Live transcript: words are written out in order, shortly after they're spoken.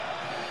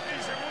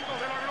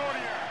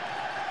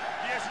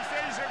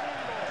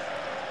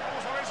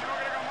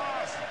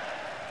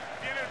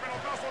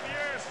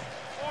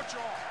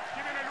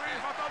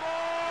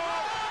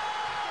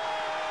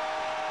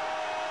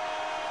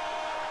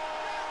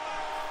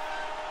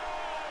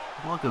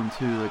Welcome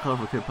to the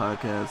Colorful Kid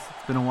Podcast.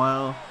 It's been a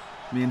while.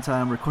 Me and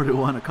Tom recorded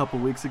one a couple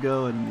weeks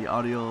ago, and the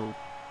audio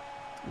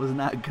was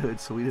not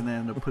good, so we didn't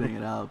end up putting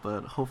it out.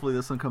 But hopefully,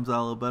 this one comes out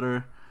a little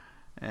better.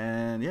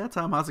 And yeah,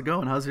 Tom, how's it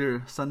going? How's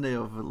your Sunday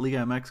of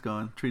LigaMX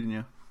going? Treating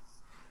you?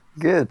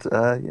 Good.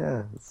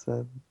 Yeah, it's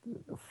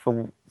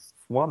for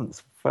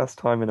once, first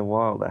time in a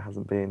while there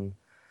hasn't been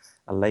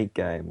a late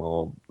game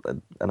or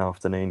an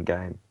afternoon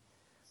game.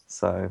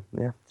 So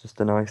yeah, just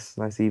a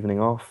nice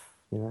evening off.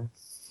 Yeah,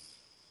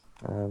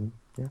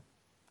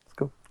 it's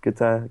cool. Good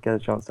to get a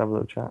chance to have a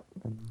little chat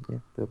and yeah,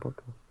 do a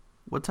podcast.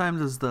 What time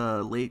does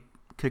the late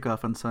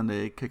kickoff on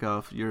Sunday kick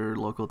off your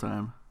local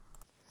time?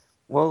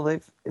 Well,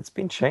 it's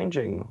been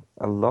changing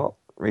a lot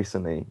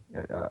recently.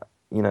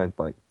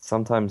 Like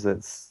sometimes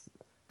it's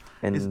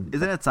in Isn't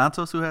it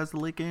Santos who has the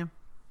late game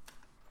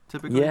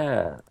typically?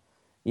 yeah.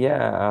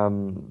 Yeah,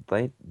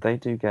 they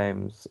do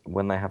games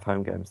when they have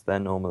home games. They're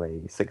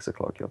normally 6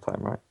 o'clock your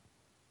time, right?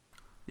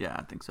 Yeah,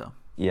 I think so.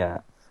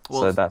 Yeah.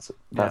 Well, So that's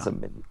yeah.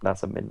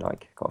 a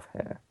midnight kickoff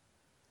here,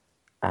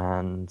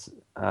 and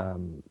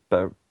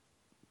but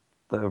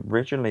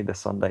originally the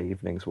Sunday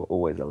evenings were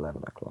always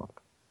 11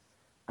 o'clock,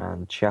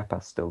 and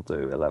Chiapas still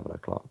do 11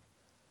 o'clock.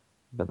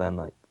 But then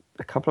like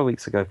a couple of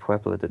weeks ago,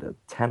 Puebla did a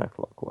 10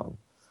 o'clock one,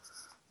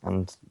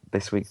 and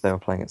this week they were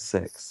playing at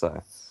 6.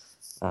 So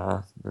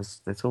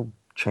it's all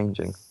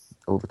changing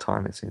all the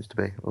time. It seems to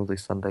be all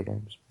these Sunday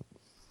games.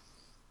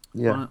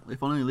 Yeah.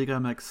 If only Liga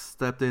MX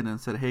stepped in and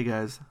said, "Hey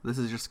guys, this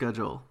is your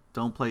schedule.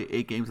 Don't play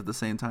 8 games at the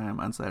same time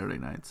on Saturday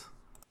nights."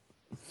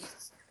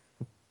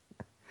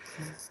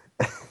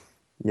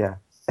 Yeah.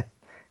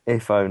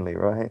 If only,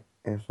 right?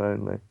 If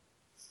only.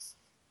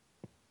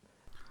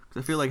 'Cause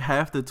I feel like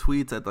half the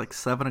tweets at like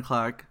 7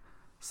 o'clock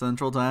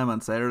Central Time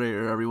on Saturday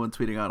are everyone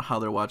tweeting out how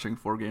they're watching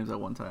 4 games at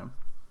one time.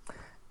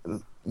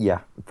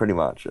 Yeah, pretty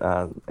much.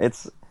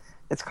 It's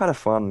kind of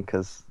fun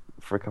because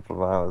for a couple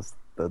of hours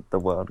the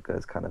world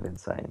goes kind of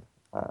insane.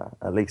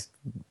 At least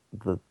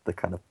the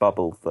kind of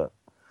bubble that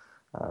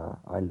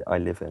I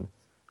live in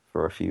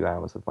for a few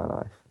hours of my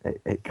life.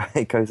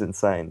 It goes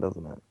insane,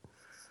 doesn't it?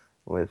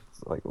 With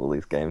like all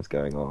these games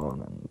going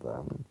on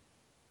and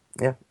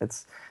yeah,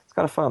 it's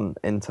kind of fun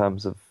in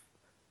terms of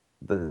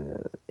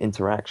the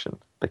interaction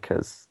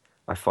because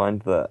I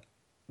find that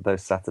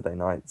those Saturday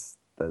nights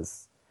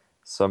there's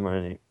so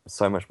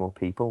much more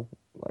people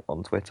like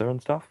on Twitter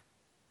and stuff.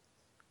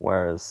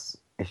 Whereas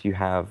if you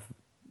have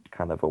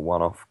kind of a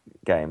one-off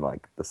game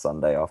like the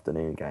Sunday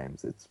afternoon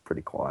games, it's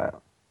pretty quiet.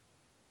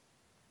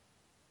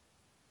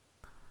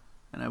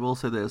 And I will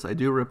say this: I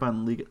do rip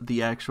on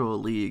the actual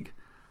league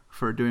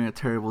for doing a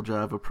terrible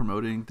job of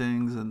promoting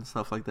things and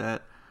stuff like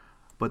that.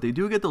 But they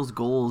do get those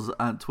goals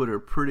on Twitter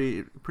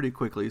pretty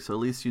quickly. So at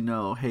least you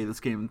know, hey, this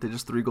game they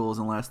just 3 goals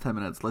in the last 10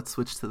 minutes. Let's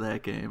switch to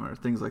that game or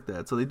things like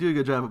that. So they do a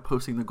good job of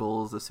posting the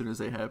goals as soon as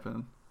they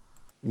happen.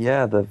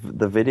 Yeah,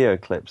 the video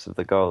clips of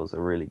the goals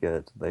are really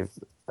good. I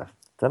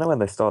don't know when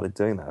they started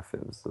doing that. If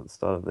it was at the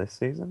start of this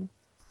season,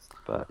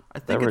 but I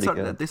they're think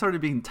really good. they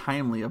started being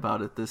timely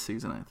about it this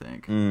season. I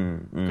think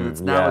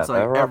because Yeah, it's like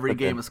they're up every with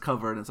game the is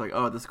covered. It's like,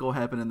 oh, this goal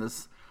happened in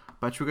this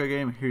Pachuca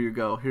game. Here you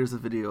go. Here's a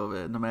video of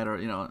it. No matter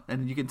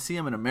and you can see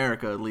them in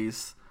America at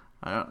least.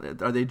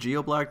 Are they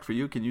geo blocked for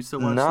you? Can you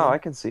still watch No, I them?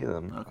 can see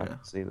them. I Okay.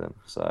 can see them.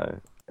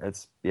 So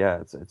it's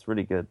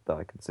really good that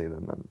I can see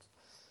them, and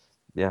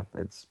yeah,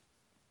 it's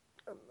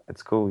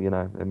cool.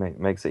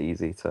 Makes it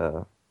easy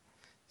to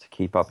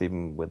keep up,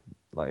 even with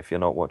like if you're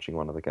not watching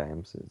one of the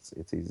games,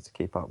 it's easy to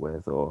keep up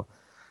with, or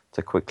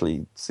to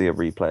quickly see a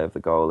replay of the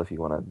goal if you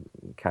want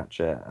to catch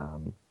it,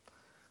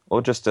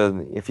 or just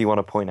if you want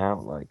to point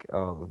out like,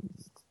 oh,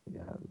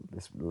 yeah,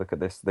 this look at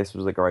this. This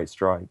was a great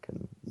strike,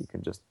 and you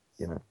can just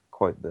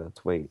quote the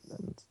tweet,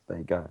 and there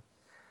you go,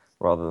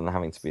 rather than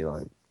having to be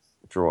like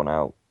drawn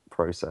out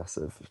process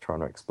of trying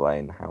to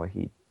explain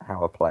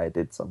how a player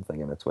did something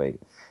in a tweet.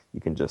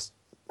 You can just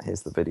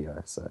here's the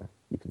video, so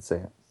you can see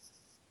it.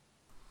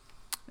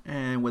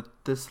 And with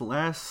this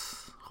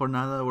last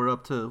jornada, we're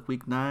up to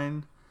week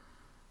 9.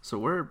 So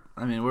we're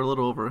a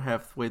little over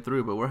halfway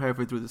through, but we're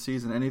halfway through the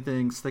season.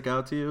 Anything stick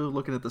out to you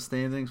looking at the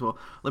standings? Well,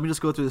 let me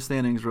just go through the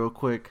standings real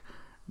quick.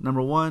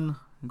 Number 1,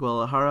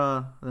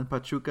 Guadalajara, then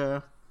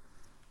Pachuca,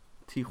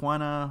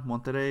 Tijuana,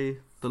 Monterrey,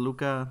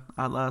 Toluca,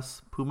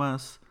 Atlas,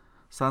 Pumas,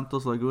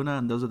 Santos, Laguna,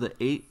 and those are the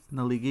 8 in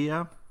the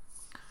Liguilla.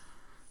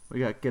 We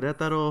got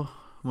Querétaro,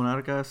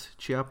 Monarcas,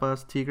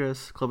 Chiapas,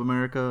 Tigres, Club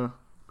America,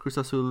 Cruz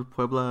Azul,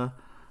 Puebla,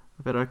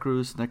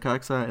 Veracruz,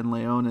 Necaxa, and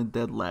León in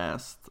dead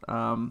last.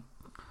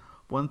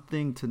 One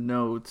thing to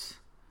note: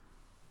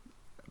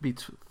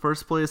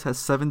 first place has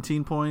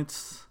 17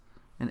 points,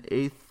 and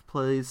eighth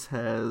place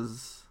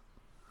has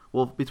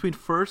between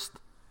first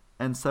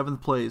and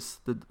seventh place,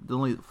 the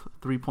only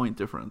 3 point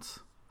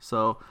difference.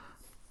 So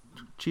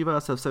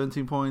Chivas have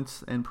 17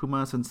 points, and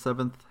Pumas in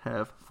seventh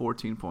have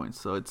 14 points.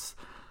 So it's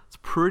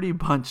pretty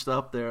bunched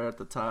up there at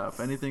the top.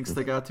 Anything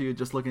stick out to you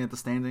just looking at the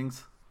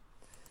standings?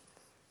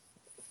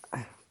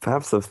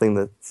 Perhaps the thing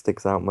that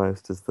sticks out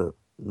most is that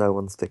no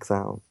one sticks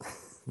out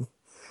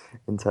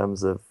in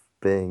terms of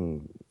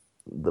being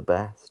the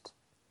best.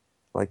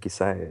 like you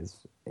say, is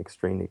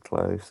extremely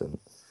close. And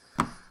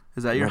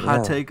Is that your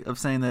hot yeah, take of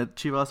saying that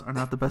Chivas are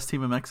not the best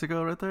team in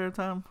Mexico right there,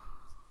 Tom?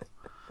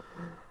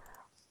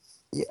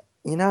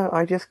 yeah,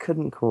 I just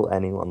couldn't call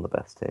anyone the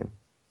best team.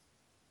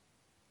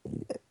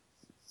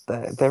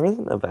 There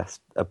isn't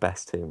a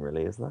best team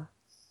really, is there?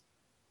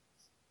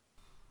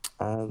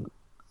 Um,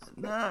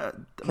 Nah,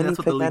 I mean can you that's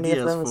what the pick any of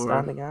Ligia is them as for.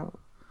 standing out?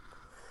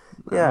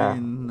 I Yeah,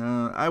 mean,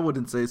 I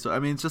wouldn't say so. I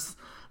mean, it's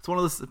one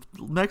of those.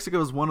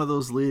 Mexico is one of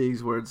those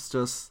leagues where it's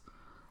just.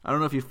 I don't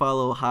know if you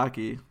follow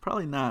hockey,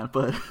 probably not,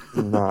 but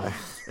no,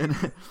 in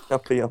I'll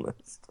be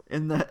honest.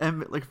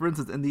 like for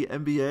instance in the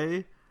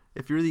NBA,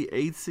 if you're the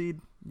eighth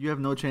seed, you have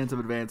no chance of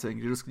advancing.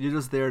 You're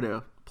just there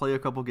to play a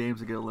couple games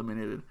and get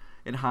eliminated.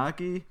 In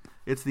hockey,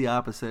 it's the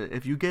opposite.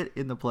 If you get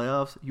in the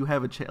playoffs, you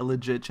have a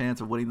legit chance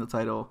of winning the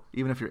title,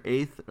 even if you're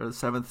eighth or the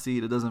seventh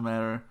seed. It doesn't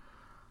matter.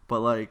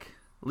 But like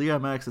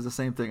LigaMX is the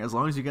same thing. As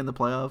long as you get in the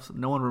playoffs,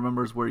 no one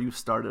remembers where you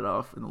started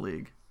off in the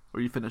league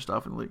or you finished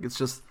off in the league. It's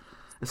just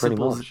as Pretty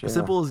simple as much, as yeah.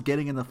 simple as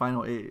getting in the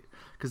final eight.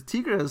 Because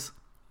Tigres,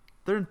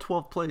 they're in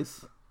 12th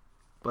place,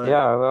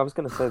 Yeah, but I was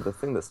going to say the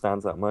thing that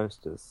stands out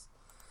most is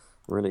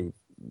really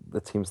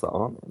the teams that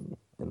aren't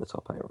in the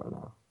top eight right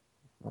now.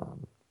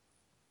 Um,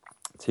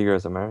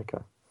 Tigres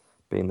America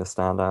being the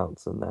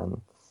standouts, and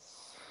then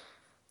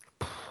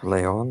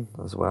Leon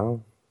as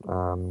well.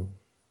 Um,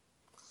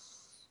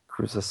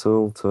 Cruz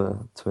Azul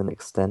to an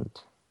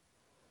extent,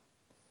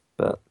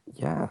 but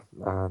yeah,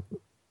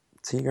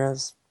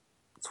 Tigres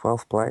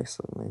 12th place.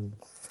 I mean,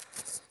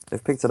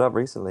 they've picked it up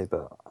recently,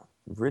 but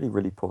really,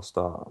 really poor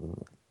start.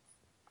 And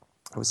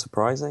it was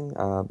surprising,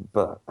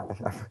 but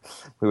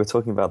we were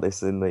talking about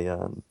this in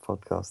the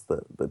podcast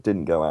that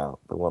didn't go out,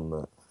 the one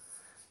that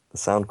the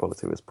sound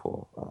quality was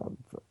poor.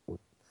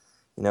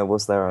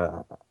 Was there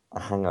a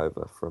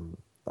hangover from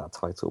that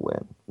title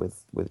win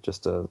with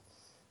just a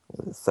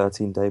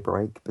 13-day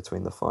break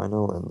between the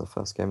final and the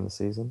first game of the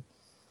season?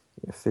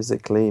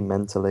 Physically,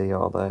 mentally,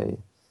 are they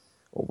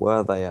or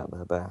were they at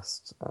their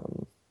best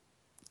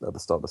at the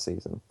start of the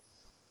season?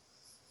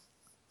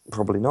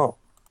 Probably not.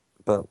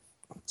 But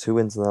 2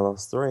 wins in their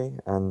last three,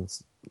 and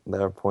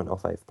they're a point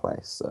off eighth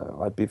place. So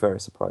I'd be very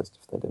surprised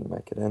if they didn't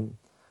make it in.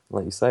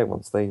 Like you say,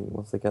 once they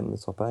get in the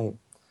top eight,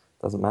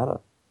 doesn't matter.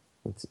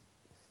 It's,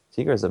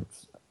 Tigres are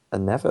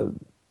never,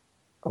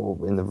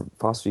 or in the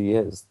past few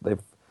years,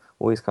 they've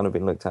always kind of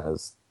been looked at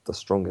as the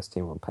strongest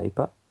team on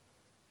paper,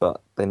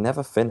 but they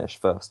never finish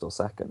first or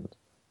second.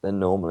 They're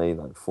normally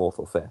like fourth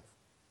or fifth,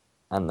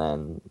 and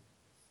then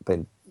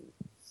they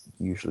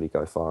usually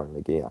go far in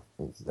the gear.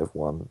 They've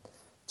won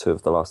two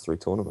of the last three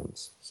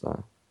tournaments,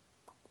 so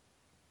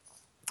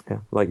yeah,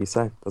 like you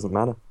say, doesn't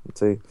matter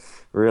until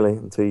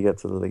you get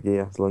to the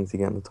Liga, as long as you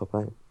get in the top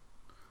eight.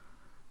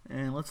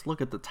 and let's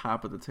look at the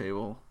top of the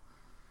table.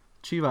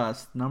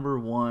 Chivas number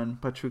one,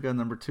 Pachuca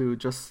number two,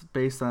 just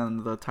based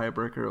on the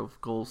tiebreaker of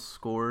goals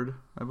scored,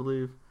 I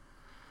believe.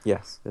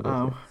 Yes, it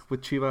is. Yes.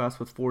 With Chivas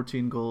with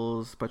 14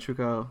 goals,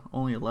 Pachuca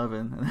only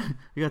 11. And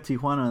you got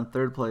Tijuana in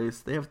third place.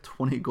 They have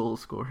 20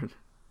 goals scored.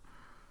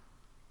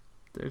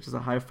 They're just a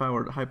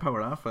high-powered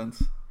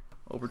offense,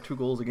 over 2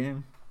 goals a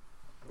game.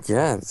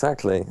 Yeah,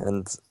 exactly,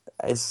 and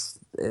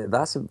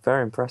that's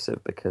very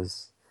impressive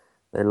because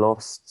they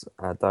lost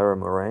Dairo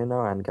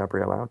Moreno and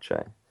Gabriel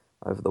Auche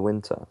over the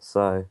winter.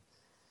 So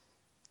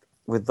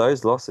with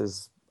those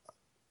losses,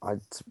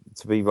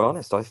 to be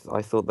honest,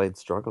 I thought they'd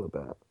struggle a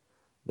bit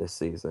this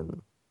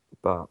season,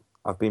 but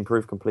I've been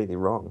proved completely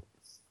wrong.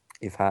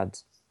 You've had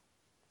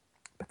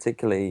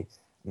particularly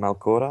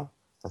Malcora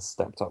has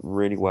stepped up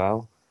really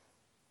well,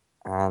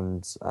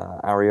 and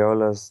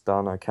Ariola's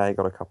done okay,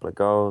 got a couple of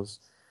goals.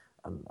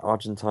 An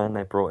Argentine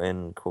they brought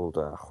in called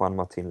Juan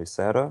Martin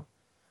Lucero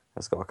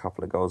has got a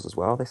couple of goals as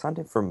well. They signed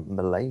him from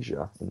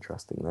Malaysia,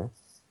 interestingly.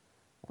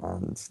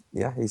 And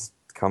yeah, he's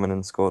come in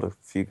and scored a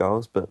few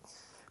goals, but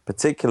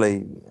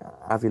particularly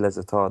Aviles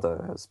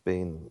Hurtado has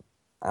been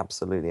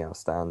absolutely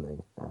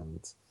outstanding.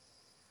 And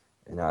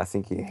I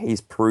think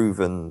he's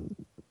proven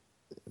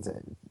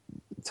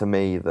to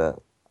me that,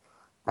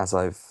 as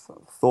I've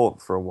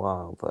thought for a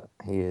while, that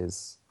he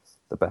is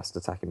the best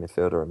attacking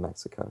midfielder in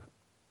Mexico.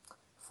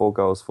 4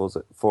 goals,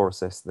 four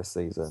assists this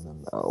season,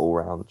 and all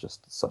round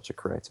just such a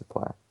creative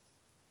player.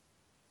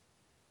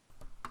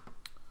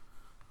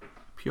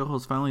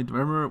 Piojo's finally.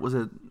 Remember, was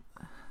it?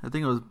 I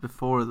think it was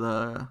before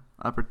the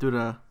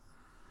Apertura,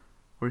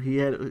 where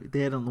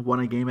they hadn't won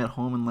a game at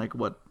home in like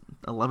what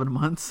 11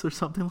 months or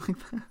something like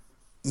that.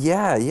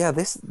 Yeah.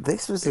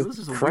 This was It a was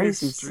just a weird crazy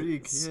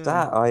streak.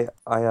 Yeah. stat.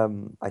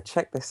 I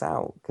checked this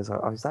out because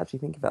I was actually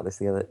thinking about this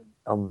the other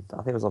on. I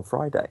think it was on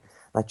Friday.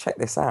 And I checked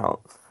this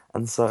out,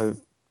 and so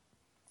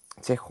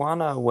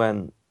Tijuana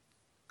went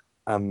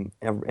in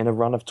a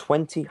run of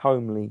 20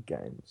 home league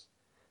games.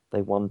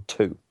 They won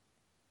two.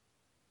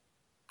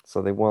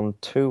 So they won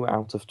 2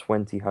 out of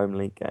 20 home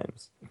league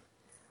games.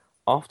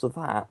 After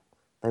that,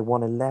 they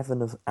won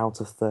 11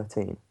 out of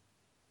 13.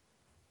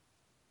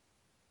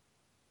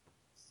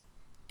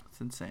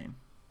 It's insane.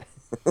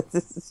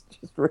 This is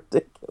just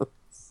ridiculous.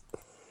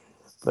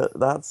 But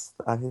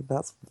I think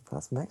that's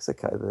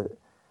Mexico.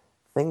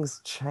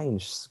 things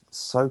change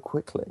so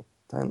quickly,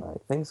 don't they?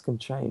 Things can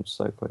change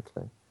so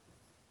quickly.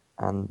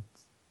 And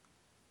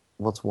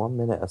what's 1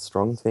 minute a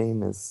strong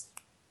team is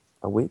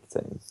a weak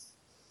team,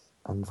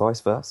 and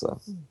vice versa.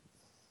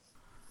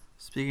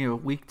 Speaking of a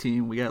weak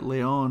team, we got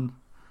Leon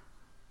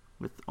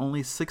with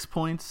only 6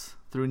 points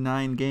through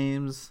 9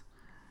 games,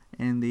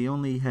 and they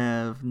only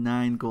have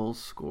 9 goals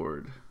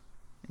scored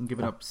and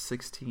given Yeah, up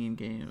 16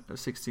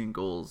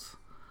 goals.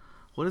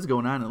 What is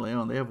going on in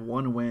Leon? They have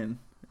one win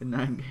in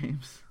 9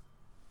 games.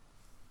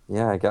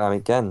 yeah. I mean,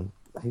 again,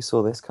 who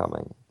saw this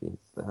coming?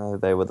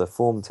 They were the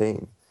form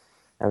team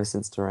ever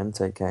since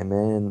Torrente came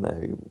in.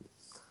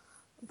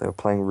 They were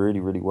playing really,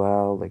 really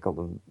well. They got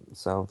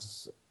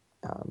themselves,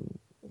 um,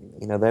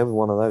 they were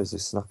one of those who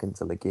snuck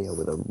into Ligia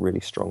with a really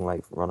strong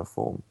late run of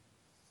form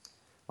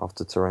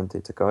after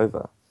Torrente took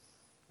over,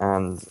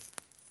 and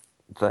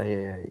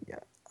they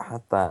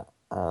had that.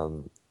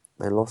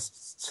 They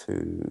lost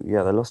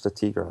to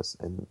Tigres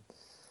in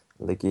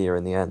Ligia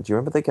in the end. Do you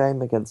remember the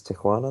game against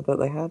Tijuana that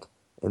they had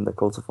in the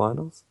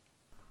quarterfinals?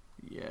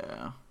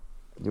 Yeah.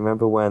 Do you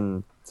remember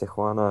when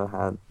Tijuana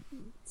had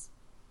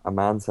a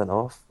man sent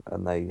off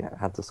and they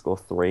had to score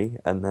three,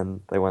 and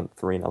then they went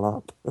 3-0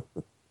 up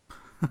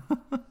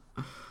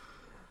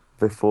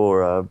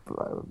before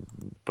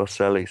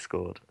Bocelli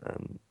scored,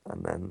 and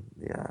then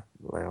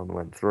Leon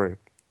went through.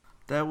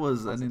 That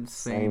was Was an it the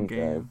insane same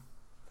game?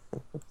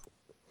 game.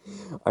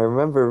 I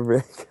remember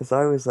because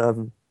I was I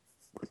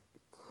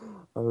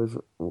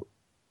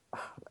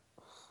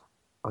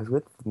was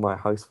with my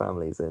host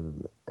families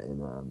in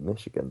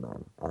Michigan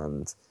then,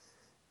 and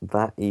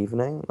that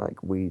evening,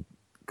 like we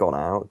gone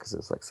out because it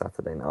was like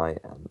Saturday night,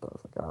 and I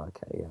was like, oh,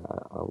 okay, yeah,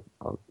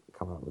 I'll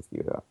come out with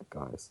you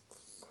guys,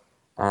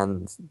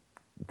 and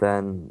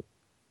then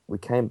we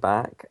came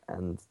back,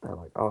 and they're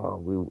like, oh,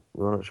 we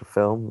want to watch a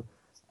film,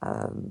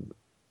 and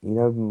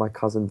my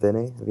cousin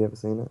Vinny, have you ever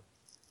seen it?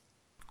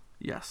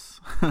 Yes.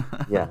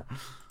 Yeah.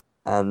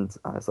 And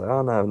I was like,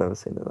 oh no, I've never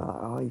seen it. They're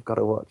like, oh, you've got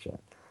to watch it.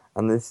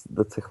 And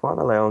the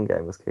Tijuana Leon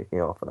game was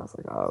kicking off, and I was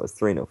like, oh, it was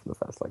 3-0 from the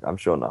first. Like, I'm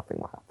sure nothing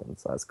will happen,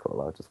 so that's cool.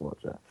 I'll just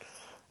watch it.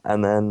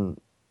 And then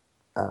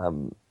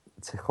um,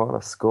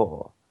 Tijuana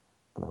score,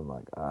 and I'm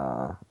like,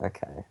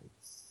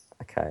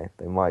 okay,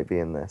 they might be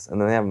in this.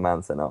 And then they have a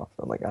man sent off.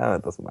 I'm like, oh,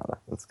 it doesn't matter.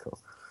 It's cool.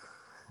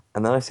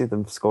 And then I see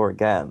them score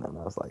again, and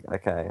I was like,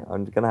 okay,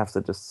 I'm gonna have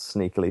to just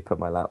sneakily put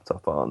my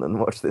laptop on and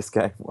watch this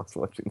game whilst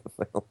watching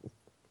the film.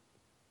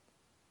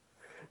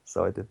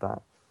 So I did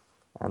that,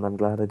 and I'm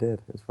glad I did.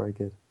 It was very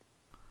good.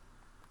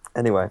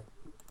 Anyway,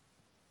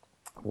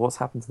 what's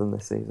happened to them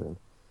this season?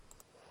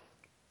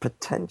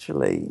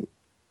 Potentially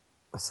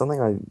something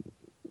I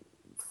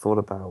thought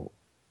about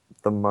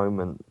the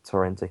moment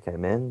Torrente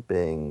came in,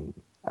 being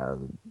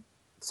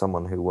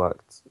someone who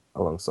worked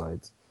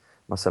alongside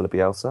Marcelo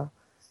Bielsa,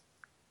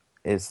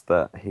 is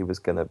that he was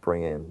going to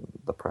bring in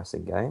the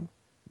pressing game,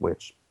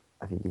 which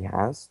I think he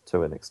has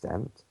to an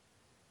extent.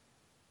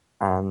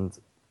 And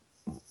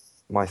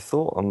my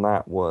thought on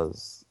that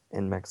was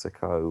in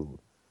Mexico,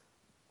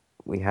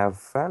 we have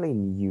fairly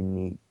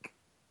unique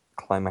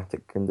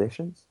climatic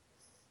conditions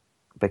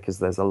because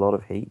there's a lot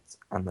of heat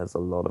and there's a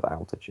lot of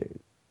altitude,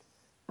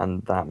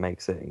 and that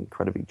makes it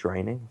incredibly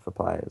draining for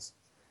players.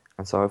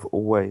 And so I've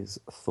always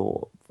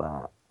thought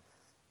that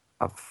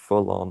a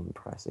full-on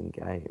pressing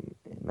game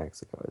in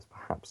Mexico is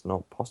perhaps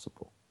not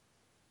possible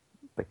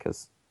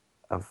because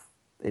of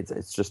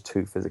it's just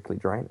too physically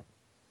draining.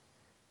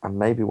 And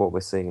maybe what we're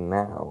seeing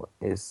now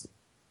is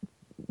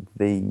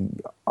the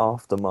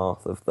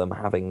aftermath of them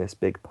having this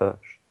big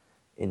push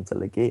into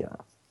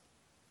Ligia,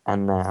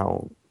 and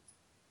now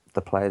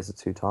the players are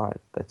too tired,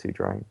 they're too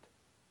drained,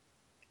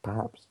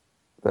 perhaps.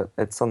 But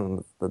it's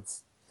something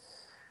that's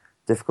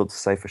difficult to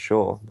say for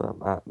sure,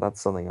 but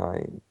that's something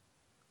I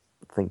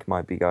think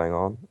might be going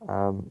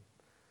on.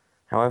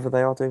 However,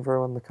 they are doing very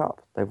well in the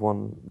cup. They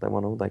won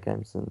all their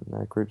games in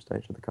their group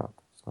stage of the cup.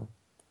 So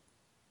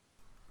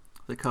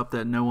The cup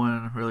that no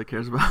one really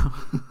cares about.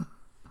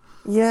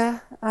 yeah,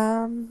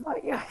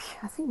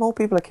 I think more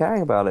people are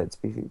caring about it.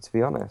 To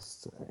be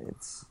honest,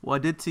 it's Well, I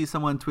did see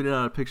someone tweeted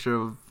out a picture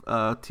of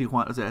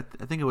Tijuana.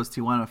 I think it was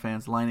Tijuana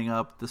fans lining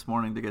up this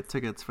morning to get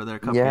tickets for their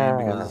cup game yeah,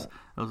 because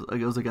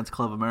it was against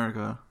Club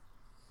America.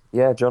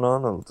 yeah. John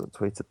Arnold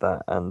tweeted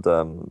that, and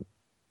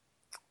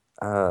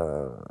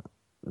uh,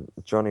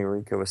 Johnny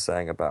Rico was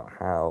saying about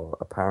how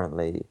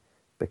apparently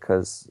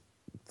because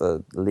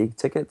the league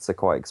tickets are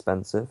quite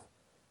expensive,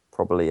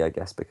 probably I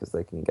guess because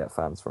they can get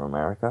fans from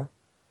America,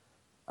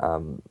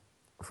 um,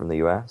 from the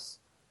US.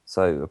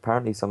 So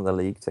apparently some of the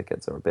league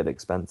tickets are a bit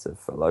expensive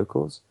for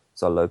locals.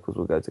 So locals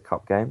will go to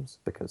cup games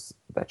because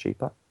they're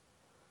cheaper.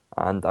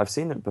 And I've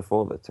seen it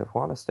before. The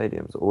Tijuana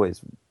stadium's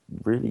always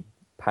really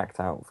packed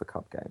out for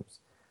cup games,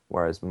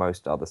 whereas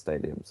most other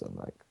stadiums are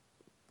like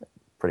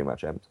pretty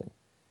much empty.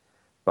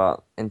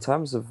 But in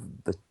terms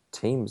of the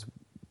teams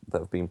that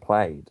have been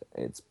played,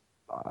 it's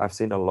I've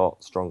seen a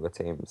lot stronger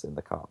teams in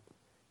the cup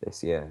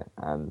this year.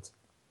 And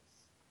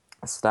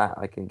a stat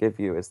I can give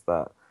you is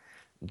that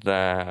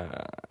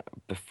there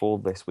before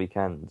this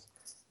weekend,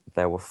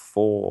 there were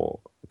 4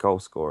 goal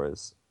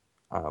scorers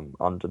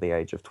under the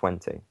age of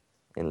 20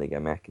 in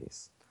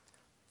LigaMX,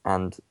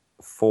 and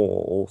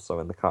 4 also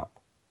in the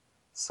cup.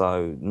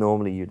 So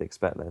normally you'd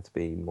expect there to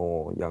be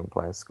more young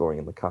players scoring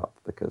in the cup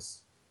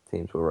because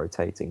teams were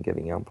rotating,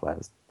 giving young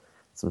players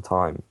some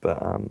time. But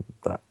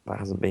that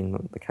hasn't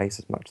been the case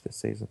as much this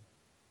season.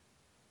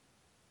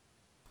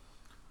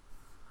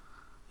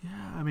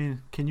 Yeah, I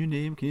mean, can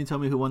you tell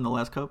me who won the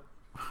last cup?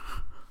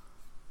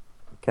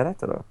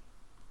 Querétaro.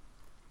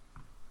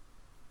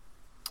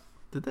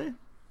 Did they?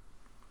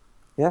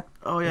 Yeah.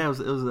 Oh yeah, it was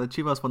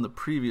Chivas won the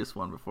previous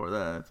one before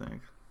that, I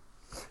think.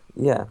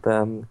 Yeah,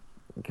 but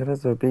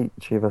Querétaro beat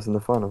Chivas in the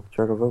final.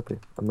 Thiago Volpi.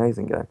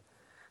 Amazing game.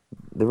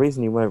 The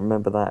reason you won't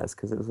remember that is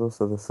because it was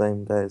also the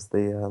same day as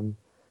the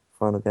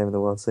final game of the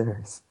World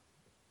Series.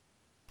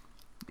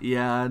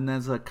 Yeah, and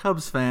as a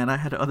Cubs fan, I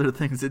had other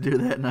things to do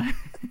that night.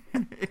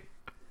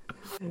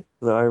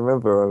 So I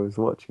remember I was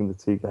watching the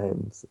 2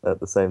 games at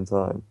the same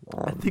time.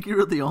 I think you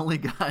were the only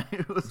guy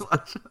who was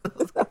watching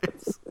those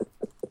games.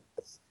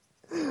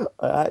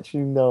 I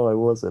actually know I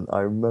wasn't.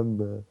 I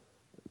remember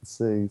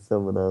seeing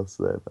someone else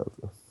there.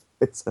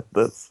 They said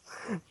this.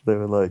 They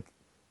were like,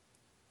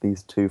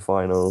 these 2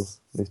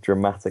 finals, these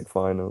dramatic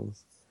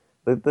finals.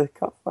 The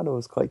cup final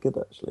was quite good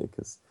actually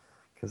because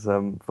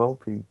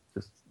Volpe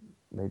just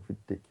made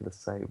ridiculous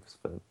saves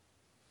for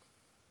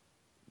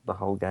the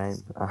whole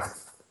game,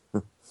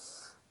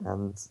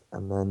 and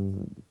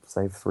then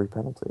saved 3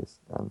 penalties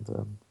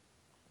and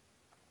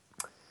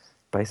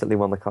basically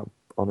won the cup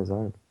on his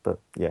own. But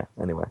yeah,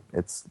 anyway,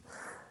 it's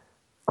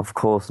of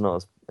course not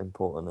as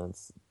important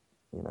as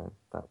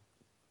that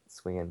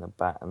swinging the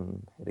bat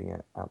and hitting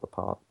it out the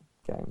park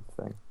game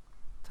thing.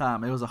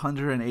 Tom, it was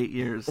 108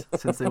 years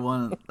since they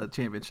won a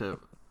championship.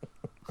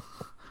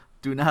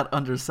 Do not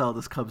undersell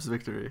this Cubs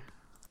victory.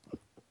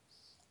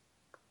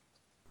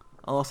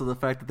 Also, the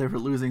fact that they were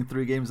losing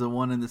 3 games to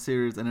 1 in the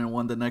series and then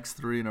won the next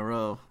 3 in a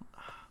row.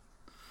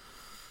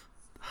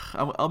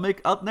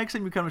 Next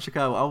time you come to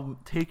Chicago, I'll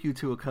take you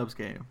to a Cubs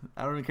game.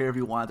 I don't even care if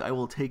you want. I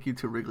will take you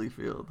to Wrigley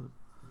Field.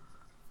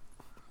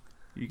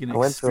 You can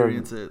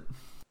experience it.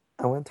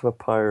 I went to a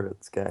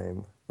Pirates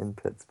game in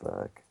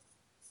Pittsburgh.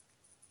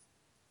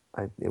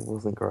 It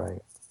wasn't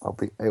great.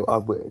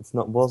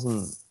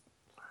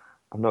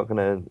 I'm not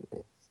gonna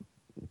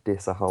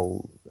diss a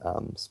whole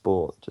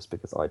sport just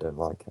because I don't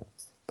like it,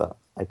 but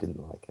I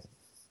didn't like it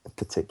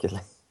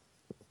particularly.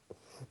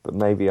 But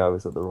maybe I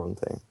was at the wrong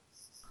team.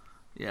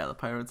 Yeah, the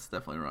Pirates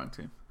definitely the wrong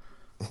team.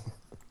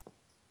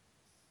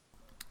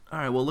 All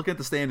right, well, look at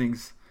the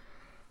standings.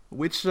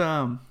 Which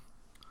of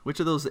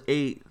those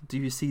 8 do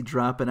you see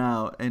dropping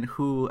out, and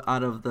who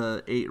out of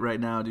the 8 right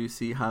now do you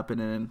see hopping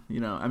in?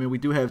 I mean, we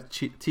do have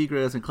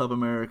Tigres and Club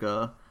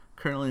America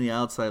currently on the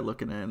outside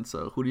looking in.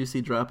 So, who do you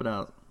see dropping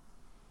out?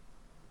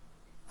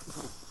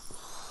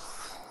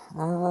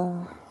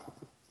 Well,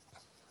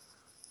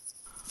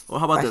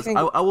 how about this?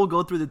 I will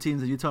go through the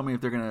teams and you tell me if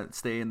they're gonna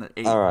stay in the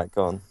 8. All right,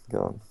 go on.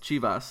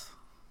 Chivas.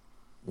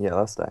 Yeah,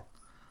 they'll stay.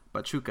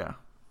 Pachuca.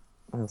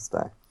 They'll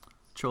stay.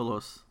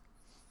 Cholos.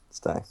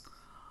 Stay.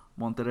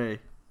 Monterrey.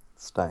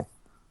 Stay.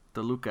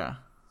 Toluca.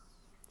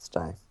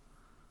 Stay.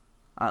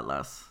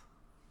 Atlas.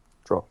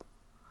 Drop.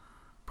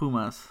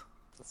 Pumas.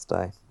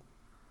 Stay.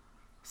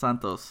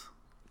 Santos.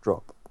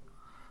 Drop.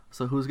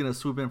 So who's going to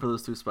swoop in for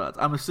those 2 spots?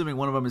 I'm assuming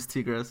one of them is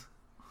Tigres.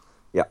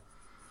 Yeah.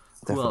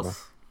 Who Definitely.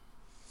 else?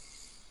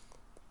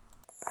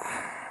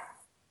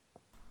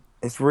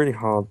 It's really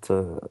hard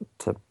to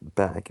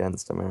bet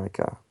against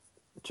America,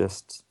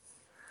 just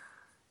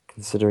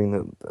considering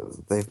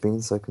that they've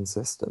been so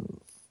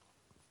consistent.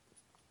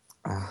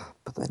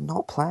 But they're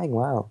not playing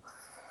well.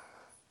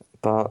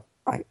 But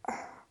I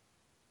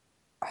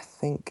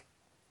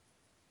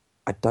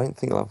don't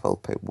think La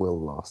Volpe will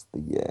last the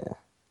year.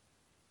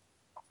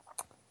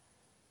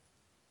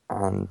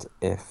 And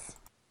if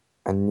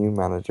a new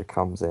manager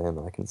comes in,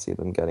 I can see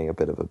them getting a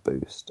bit of a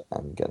boost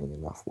and getting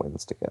enough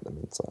wins to get them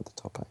inside the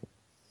top 8.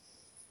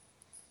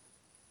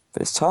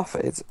 But it's tough.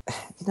 It's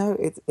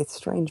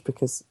strange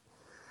because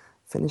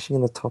finishing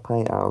in the top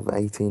 8 out of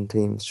 18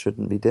 teams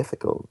shouldn't be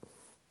difficult,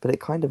 but it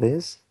kind of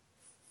is.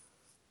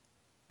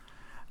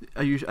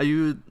 Are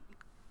you?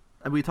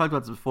 We talked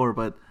about this before,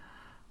 but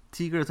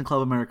Tigres and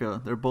Club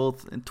America, they're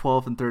both in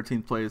 12th and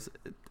 13th place.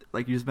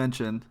 Like you just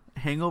mentioned,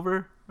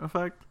 hangover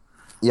effect.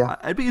 Yeah,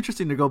 I'd be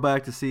interesting to go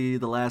back to see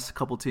the last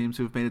couple teams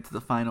who've made it to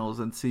the finals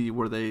and see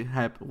where they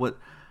have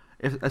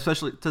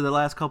especially to the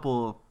last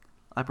couple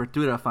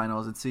Apertura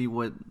finals, and see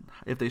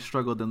if they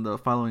struggled in the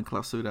following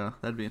Clausura.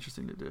 That'd be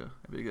interesting to do.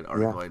 That'd be a good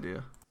article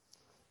idea.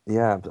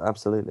 Yeah,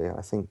 absolutely.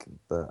 I think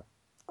that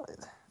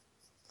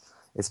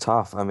it's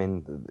tough. I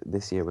mean,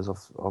 this year was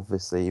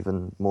obviously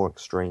even more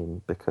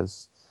extreme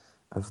because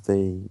of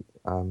the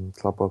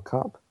Club World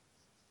Cup.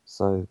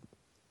 So,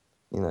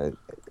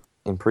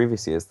 in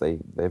previous years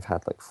they've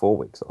had like 4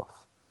 weeks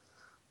off.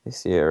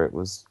 This year it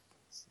was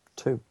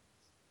 2.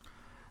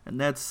 And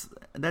that's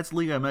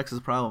LigaMX's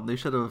problem. They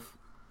should have.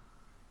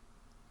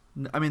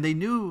 I mean, they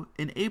knew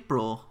in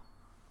April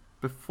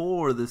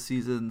before the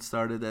season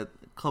started that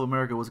Club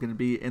America was going to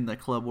be in the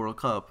Club World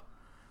Cup.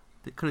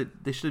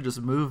 They should have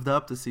just moved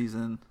up the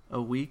season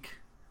a week,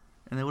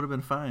 and they would have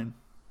been fine.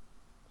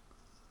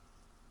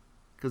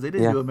 Because they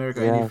didn't do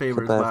America any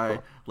favors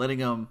by letting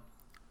them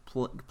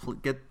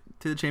get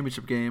to the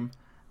championship game,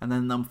 and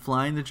then them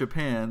flying to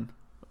Japan,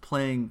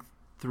 playing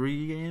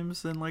 3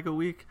 games in like a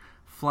week,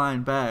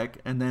 flying back,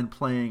 and then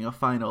playing a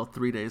final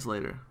 3 days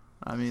later.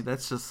 I mean,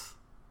 that's just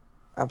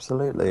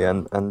Absolutely,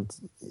 and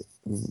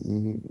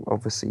you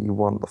obviously you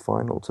want the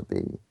final to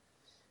be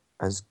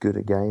as good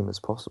a game as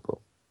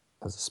possible,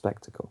 as a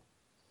spectacle.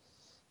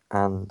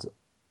 And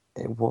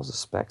it was a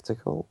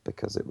spectacle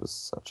because it was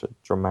such a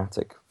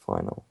dramatic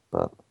final,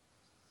 but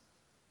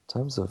in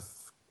terms of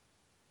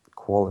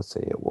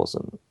quality, it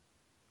wasn't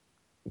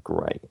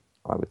great,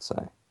 I would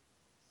say.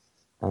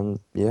 And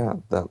yeah,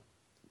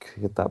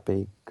 could that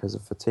be because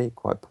of fatigue?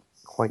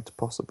 Quite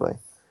possibly.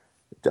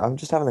 I'm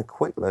just having a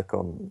quick look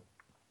on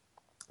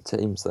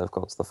teams that have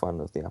got to the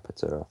final of the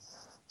Apertura.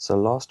 So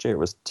last year it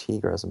was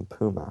Tigres and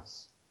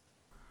Pumas.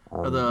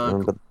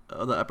 Remember?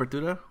 The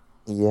Apertura?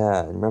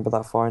 Yeah, remember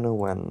that final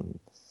when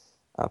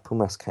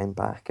Pumas came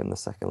back in the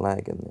second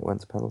leg and it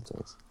went to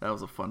penalties? That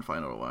was a fun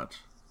final to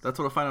watch. That's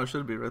what a final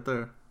should be, right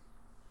there.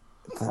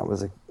 That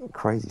was a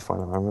crazy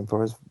final. I remember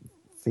I was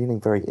feeling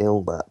very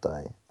ill that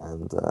day,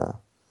 and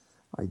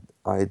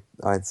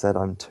I'd said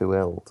I'm too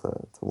ill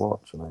to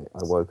watch, and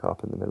I woke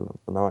up in the middle of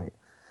the night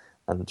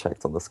and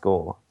checked on the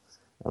score,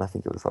 and I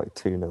think it was like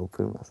 2-0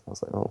 Pumas. I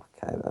was like, oh,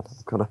 okay, then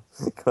I've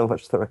gotta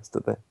watch the rest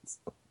of this.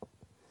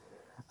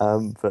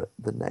 But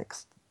the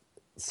next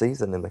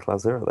season in the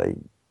Clausura, they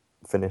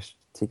finished.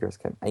 Tigres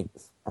came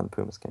 8th and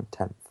Pumas came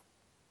 10th,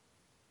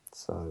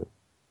 so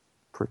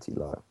pretty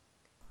low.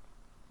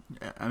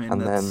 Yeah, I mean,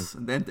 and then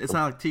it's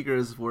not like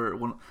Tigres were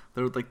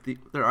they're like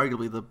they're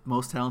arguably the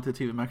most talented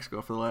team in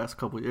Mexico for the last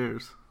couple of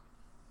years.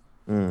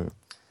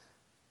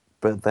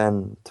 But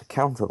then to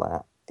counter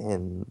that,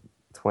 in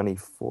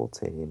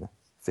 2014-15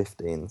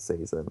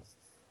 season,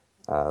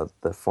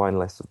 the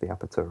finalists of the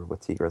Apertura were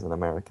Tigres in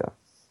America,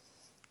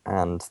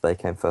 and they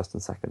came first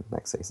and second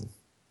next season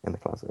in the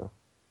Clausura.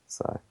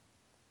 So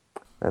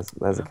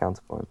there's a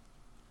counterpoint.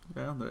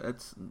 Yeah,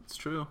 it's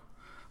true.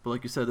 But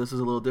like you said, this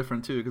is a little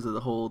different too because of the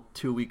whole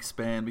 2-week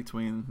span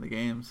between the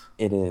games.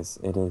 It is,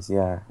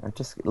 yeah. I'm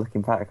just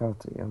looking back, I'm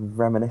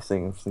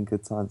reminiscing of some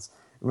good times.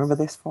 Remember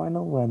this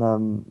final when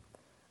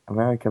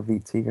America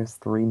beat Tigres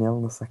 3-0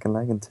 in the second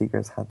leg and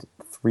Tigres had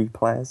 3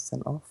 players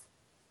sent off?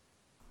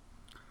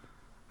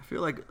 I feel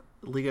like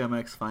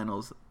LigaMX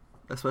finals,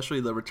 especially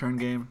the return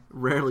game,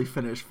 rarely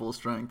finish full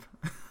strength.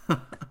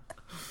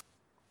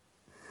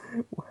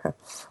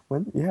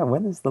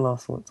 When is the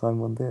last time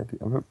one did?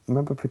 I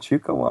remember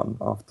Pachuca won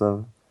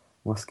after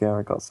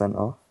Mosquera got sent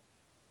off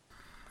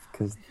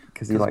because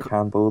he like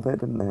handballed it,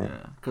 didn't he?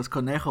 Yeah, because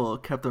Conejo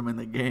kept him in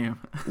the game.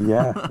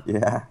 yeah.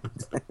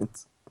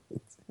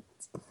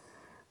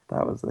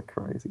 That was a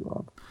crazy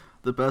one.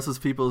 The best was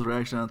people's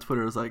reaction on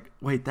Twitter was like,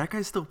 "Wait, that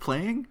guy's still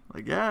playing?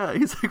 Like, yeah,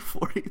 he's like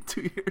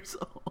 42 years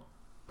old."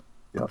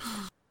 Yep.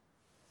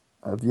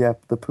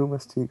 The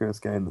Pumas Tigres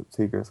game that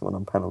Tigres won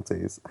on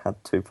penalties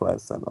had 2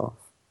 players sent off.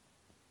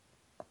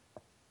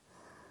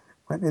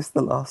 When is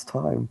the last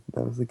time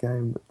there was a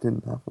game that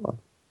didn't have one?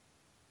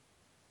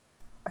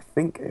 I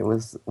think it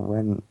was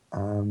when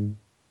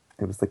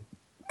it was the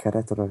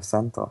Querétaro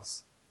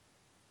Santos,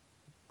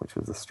 which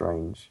was a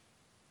strange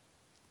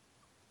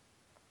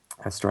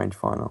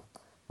final.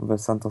 Remember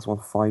Santos won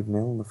 5-0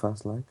 in the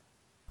first leg?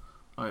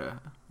 Oh yeah,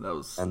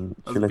 and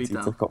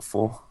Chuletitos got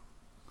 4.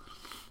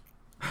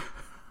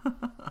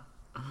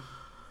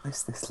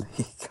 What's this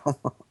league? Come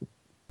on.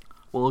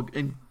 Well,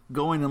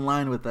 going in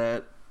line with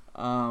that,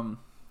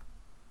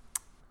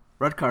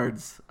 red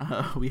cards.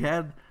 We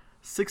had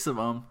 6 of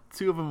them,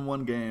 2 of them in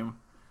one game,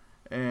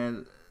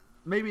 and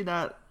maybe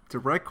not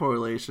direct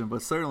correlation,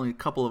 but certainly a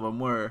couple of them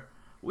were.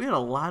 We had a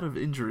lot of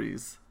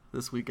injuries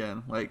this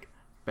weekend, like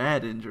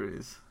bad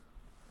injuries.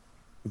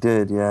 We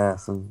did, yeah,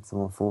 some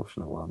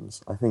unfortunate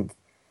ones. I think,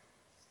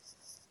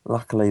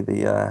 luckily,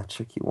 the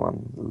Chicky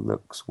one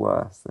looks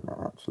worse than it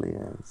actually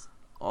is.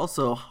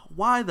 Also,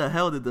 why the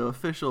hell did the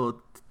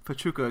official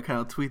Pachuca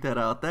account tweet that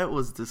out? That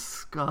was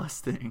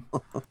disgusting.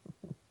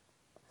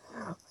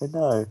 I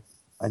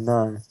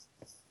know.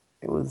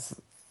 It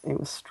was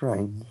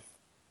strange.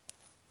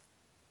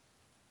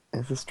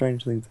 It's a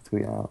strange thing to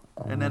tweet out.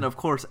 And then, of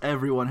course,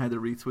 everyone had to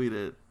retweet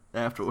it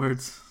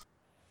afterwards.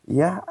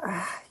 Yeah,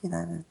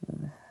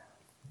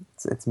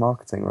 it's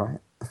marketing, right?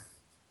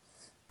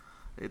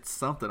 It's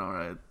something, all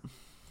right.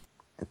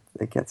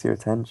 It gets your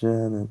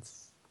attention.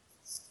 It's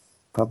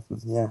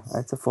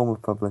a form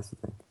of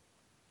publicity.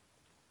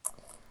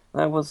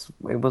 It was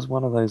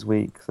one of those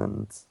weeks,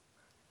 and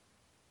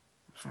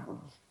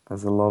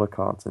there's a lot of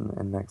cards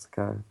in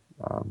Mexico.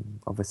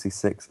 Obviously,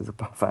 6 is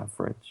above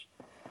average,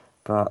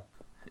 but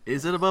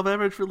is it above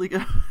average for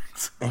Liga?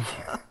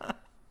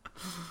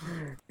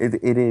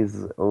 It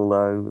is.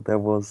 Although there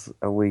was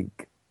a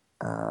week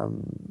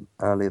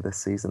earlier this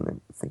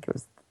season, I think it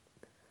was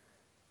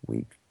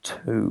week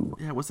 2,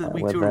 Yeah, was it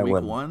week where 2 or there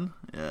week were. 1?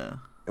 Yeah.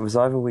 It was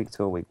either week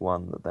 2 or week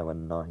 1 that there were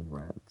 9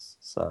 reds.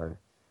 So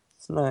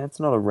it's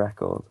not a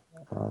record.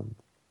 Um,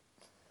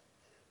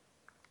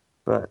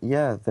 but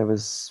yeah, there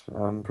was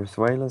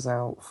Brizuela's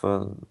out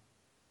for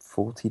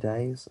 40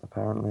 days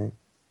apparently.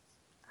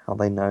 How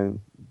they know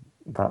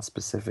that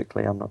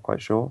specifically, I'm not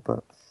quite sure,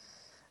 but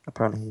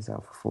apparently he's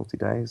out for 40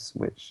 days,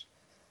 which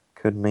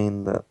could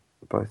mean that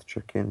both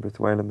Chucky and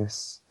Brizuela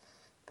miss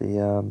the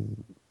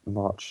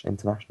March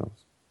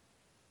internationals.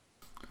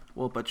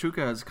 Well,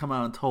 Pachuca has come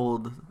out and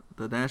told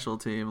the national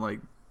team, like,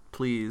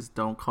 please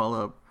don't call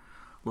up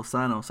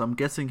Lozano. So I'm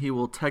guessing he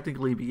will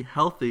technically be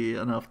healthy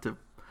enough to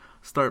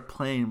start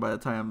playing by the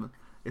time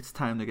it's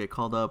time to get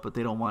called up, but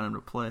they don't want him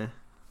to play.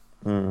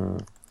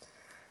 Mm.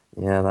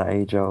 Yeah, that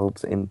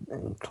age-old in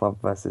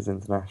club versus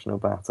international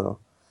battle,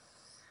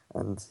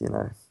 and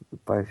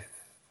both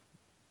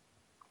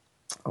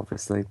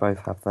obviously both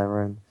have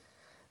their own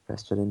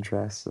vested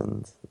interests,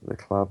 and the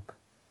club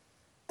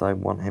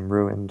don't want him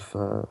ruined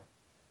for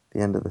the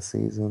end of the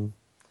season.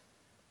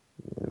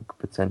 Could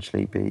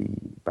potentially be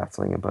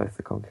battling in both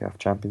the CONCACAF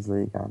Champions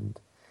League and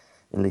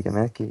in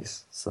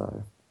LigaMX.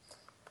 So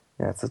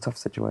yeah, it's a tough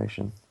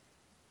situation.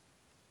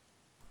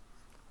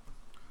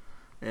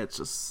 It's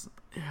just,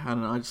 I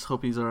don't know. I just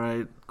hope he's all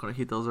right.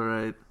 Corejito's all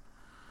right.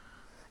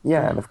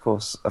 Yeah, and of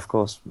course,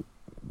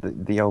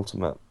 the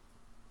ultimate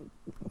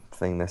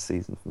thing this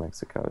season for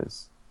Mexico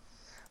is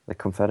the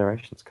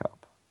Confederations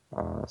Cup.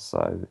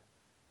 So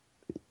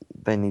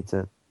they need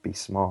to be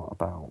smart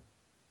about,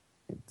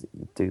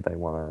 do they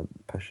want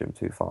to push him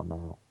too far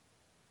now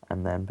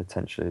and then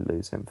potentially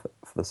lose him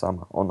for the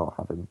summer, or not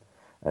have him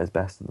at his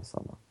best in the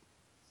summer.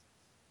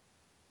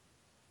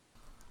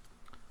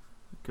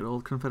 Good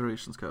old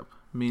Confederations Cup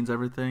means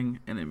everything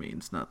and it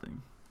means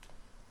nothing.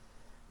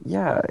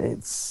 Yeah,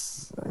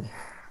 it's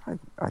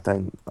I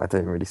don't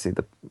really see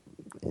the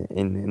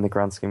in the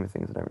grand scheme of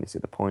things. I don't really see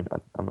the point.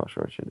 I'm not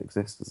sure it should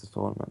exist as a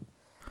tournament.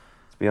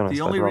 To be The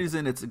honest, I'd only rather.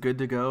 reason it's good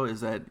to go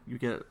is that you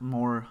get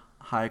more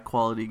high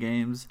quality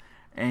games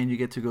and you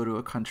get to go to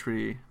a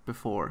country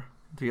before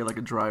to get like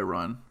a dry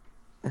run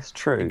It's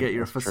and true. get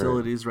your It's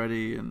true. facilities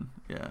ready and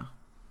yeah.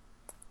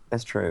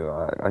 It's true.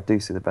 I do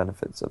see the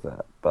benefits of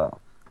it, but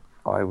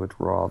I would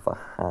rather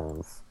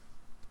have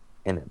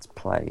in its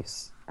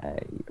place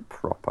a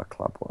proper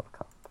Club World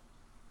Cup.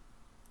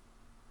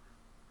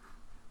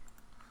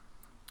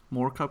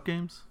 More cup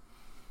games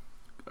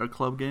or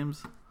club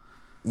games.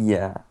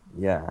 Yeah,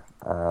 yeah,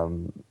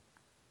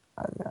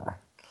 yeah,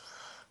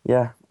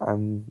 yeah.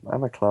 I'm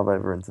a club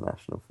over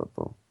international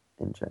football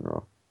in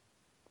general.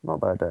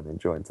 Not that I don't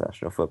enjoy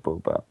international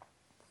football, but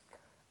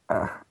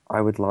uh,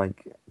 I would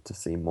like to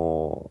see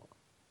more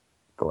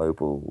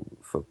global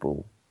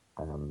football.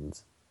 And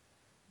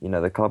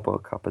the Club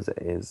World Cup as it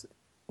is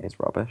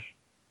rubbish.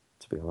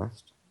 To be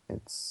honest,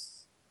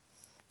 it's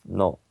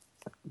not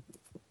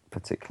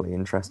particularly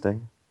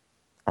interesting,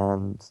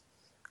 and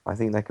I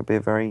think that could be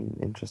a very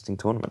interesting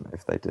tournament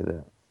if they did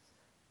it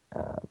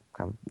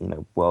kind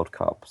of World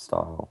Cup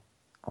style,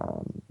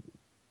 um,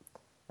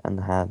 and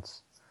had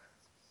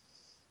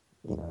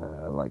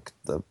like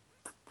the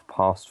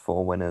past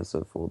 4 winners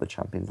of all the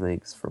Champions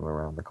Leagues from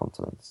around the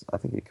continents. I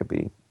think it could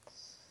be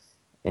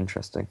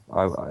interesting.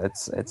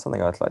 It's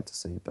something I'd like to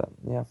see, but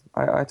yeah,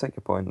 I take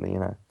your point.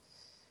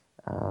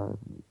 Uh,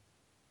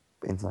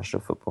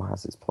 International football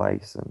has its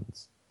place, and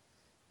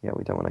yeah,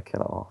 we don't want to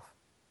kill it off.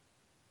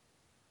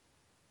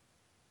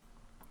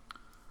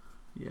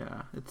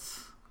 Yeah,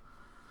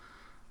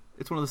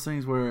 it's one of those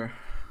things where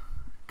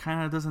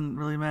kind of doesn't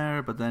really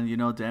matter, but then you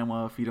know damn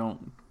well if you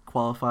don't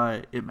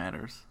qualify, it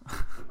matters.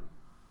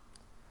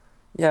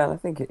 Yeah, and I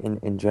think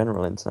in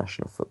general,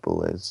 international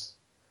football is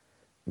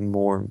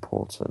more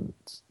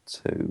important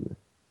to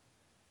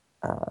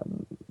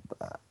um,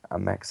 a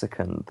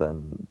Mexican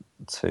than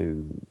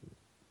to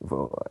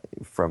well,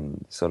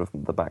 from sort of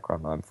the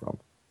background I'm from,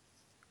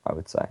 I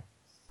would say.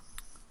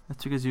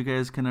 That's because you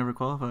guys can never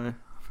qualify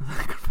for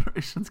the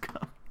Confederations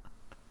Cup.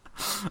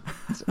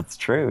 It's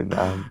true.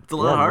 It's a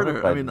lot Yeah, never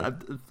harder. I played mean,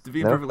 in to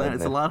be never perfectly played honest, in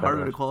it's a the lot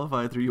harder to Confederation.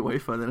 qualify through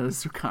UEFA than it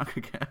is through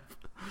CONCACAF.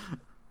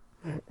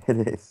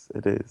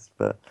 It is.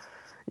 But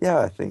yeah,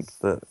 I think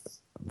that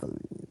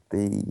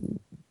the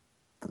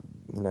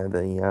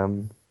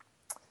the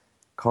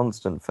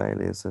constant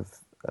failures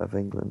of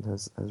England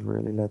has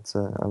really led to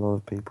a lot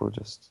of people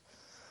just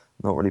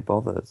not really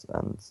bothered,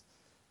 and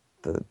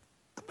the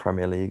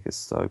Premier League is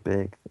so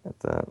big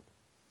that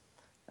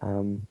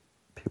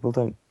people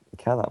don't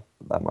care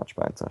that much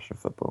about international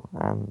football,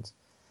 and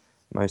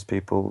most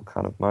people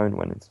kind of moan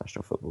when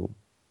international football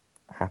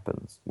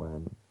happens,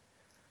 when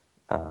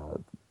uh,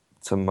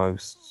 to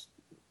most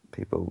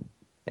people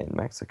in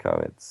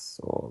Mexico,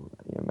 or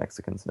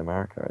Mexicans in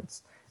America,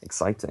 it's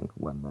exciting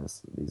when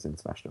there's these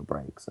international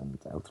breaks and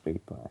El Tri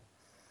play.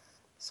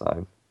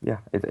 So yeah,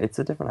 it's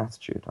a different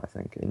attitude, I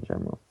think, in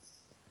general.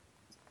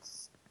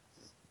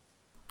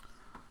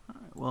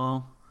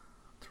 Well,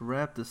 to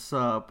wrap this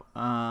up,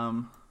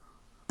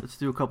 let's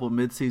do a couple of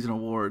mid-season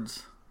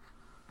awards.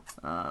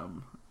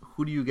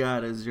 Who do you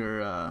got as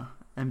your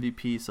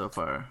MVP so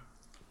far?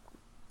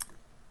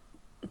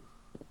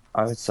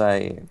 I would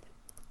say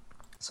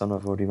someone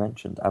I've already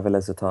mentioned,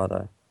 Aviles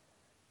Hurtado,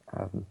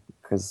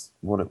 because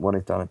what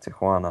he's done at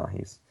Tijuana,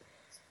 his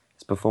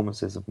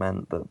performances have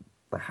meant that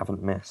they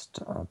haven't missed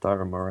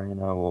Dairo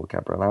Moreno or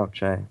Gabriel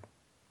Auche,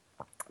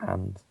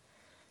 and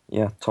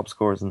yeah, top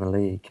scorers in the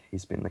league.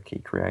 He's been the key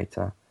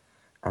creator,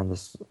 and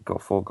has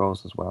got 4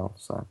 goals as well.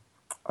 So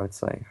I would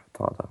say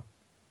Hurtado.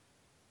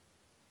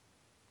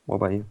 What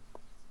about you?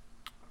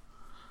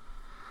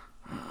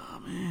 Oh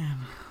man,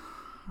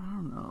 I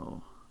don't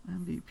know.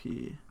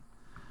 MVP.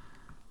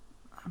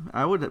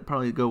 I would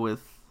probably go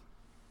with,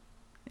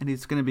 and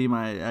he's going to be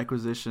my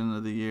acquisition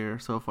of the year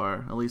so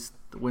far, at least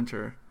the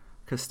winter,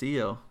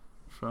 Castillo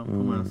from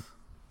Pumas.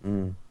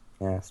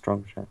 Yeah,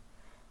 strong shout.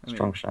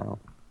 Strong shout.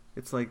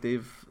 It's like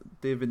they've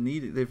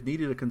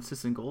needed a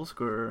consistent goal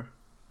scorer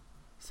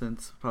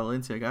since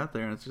Palencia got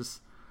there, and it's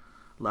just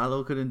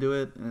Lalo couldn't do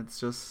it, and it's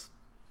just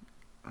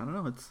I don't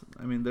know.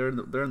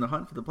 They're in the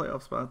hunt for the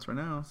playoff spots right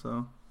now,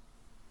 so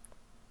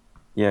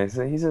Yeah,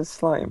 he's a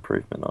slight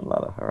improvement on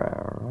Lalo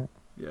Herrera, right?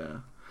 yeah.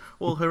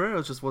 Well,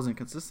 Herrera just wasn't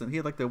consistent. He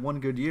had like that one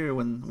good year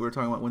when we were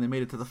talking about when they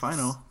made it to the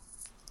final.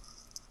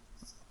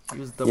 He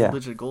was a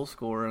double-digit goal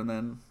scorer, and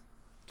then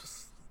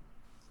just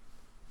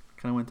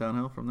kind of went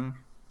downhill from there.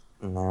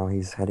 Now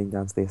he's heading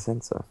down to the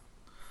Ascenso.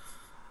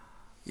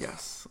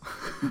 Yes.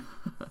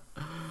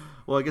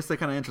 Well, I guess that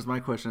kind of answers my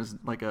question. Is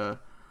like a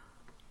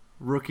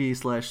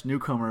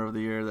rookie/newcomer of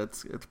the year.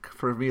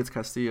 For me, it's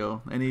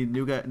Castillo. Any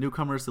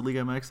newcomers to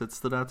LigaMX that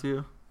stood out to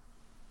you?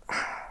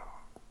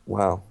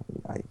 Well,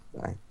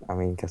 I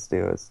mean,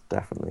 Castillo has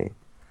definitely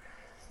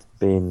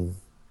been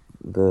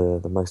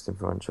the most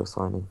influential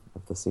signing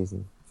of the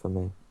season for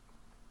me.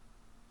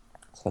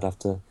 So I'd have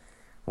to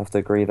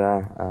agree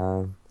there.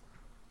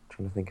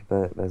 Trying to think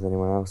if there's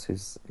anyone else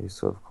who's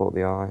sort of caught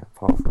the eye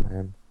apart from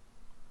him.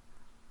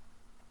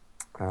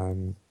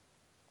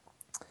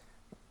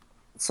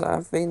 So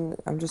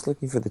I'm just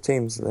looking for the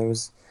teams. There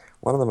was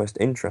one of the most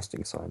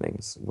interesting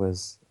signings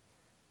was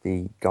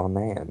the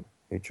Ghanaian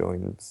who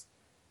joined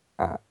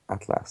at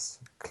Atlas,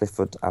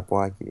 Clifford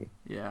Abwagi.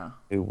 Yeah.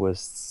 Who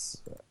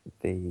was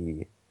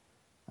he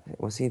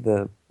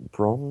the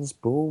bronze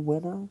ball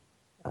winner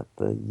at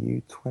the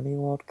U20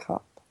 World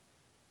Cup?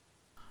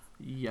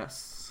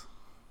 Yes.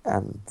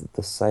 And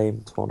the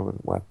same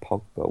tournament where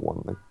Pogba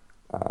won the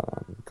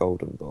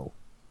Golden Ball.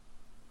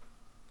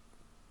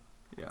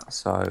 Yeah.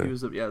 So he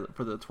was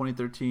for the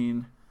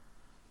 2013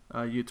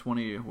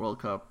 U20 World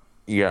Cup.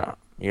 Yeah.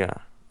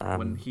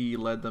 When he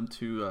led them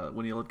to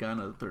when he led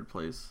Ghana to 3rd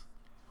place.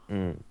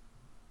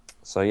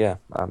 So yeah,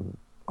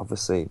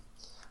 obviously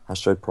has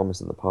showed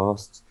promise in the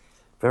past.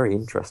 Very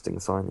interesting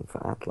signing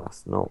for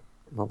Atlas. Not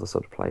the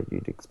sort of player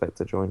you'd expect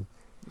to join.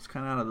 It's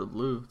kind of out of the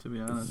blue, to be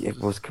honest. It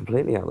was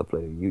completely out of the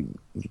blue.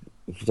 You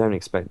don't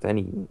expect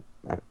any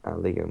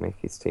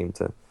LigaMX team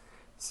to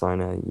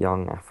sign a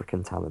young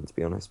African talent, to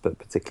be honest, but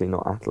particularly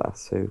not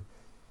Atlas, who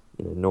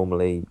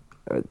normally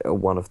are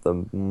one of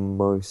the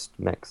most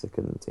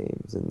Mexican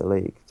teams in the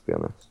league, to be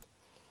honest.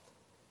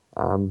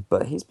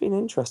 But he's been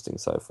interesting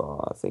so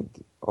far. I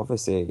think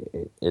obviously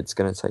it's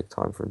going to take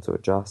time for him to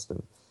adjust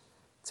and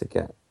to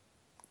get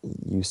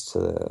used to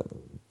the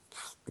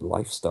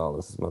lifestyle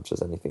as much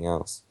as anything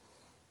else,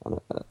 and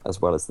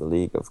as well as the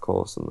league, of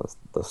course, and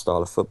the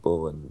style of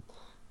football and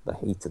the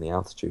heat and the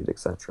altitude,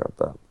 etc.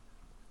 But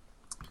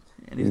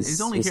and he's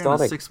only here on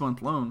a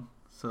 6-month loan,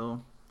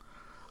 so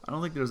I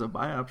don't think there's a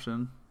buy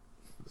option.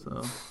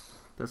 So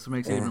that's what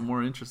makes it even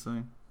more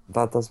interesting.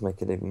 That does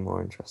make it even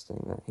more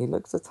interesting. He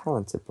looks a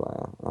talented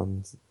player,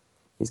 and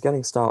he's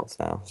getting starts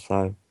now,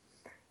 so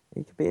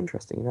he could be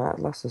interesting.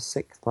 Atlas is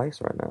 6th place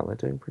right now. They're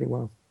doing pretty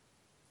well.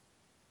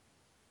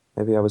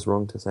 Maybe I was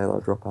wrong to say they'll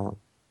drop out.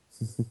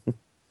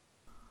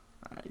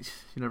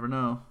 You never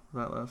know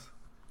with Atlas.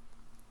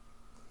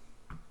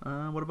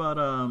 What about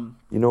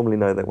You normally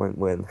know they won't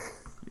win.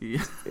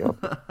 Yeah.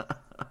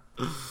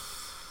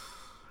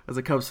 As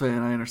a Cubs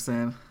fan, I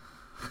understand.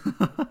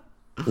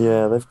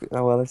 Yeah, they've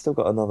still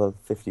got another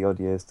 50 odd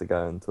years to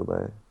go until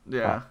they.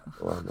 Yeah.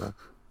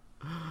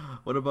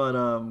 What about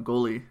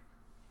goalie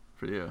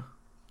for you?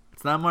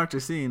 It's not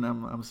Marchesín,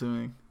 I'm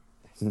assuming.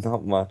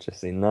 Not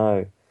Marchesín,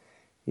 no.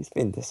 He's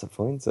been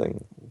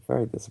disappointing,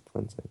 very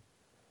disappointing.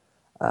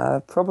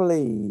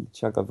 Probably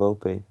Thiago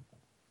Volpe.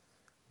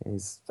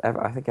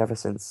 I think ever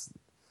since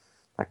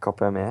that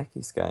Copa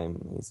MX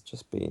game, he's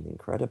just been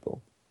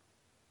incredible,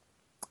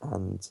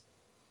 and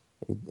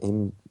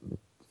he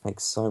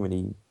makes so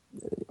many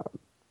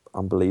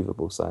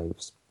unbelievable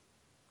saves.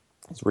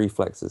 His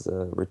reflexes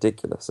are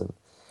ridiculous, and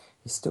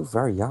he's still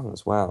very young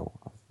as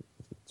well.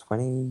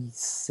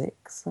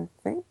 26, I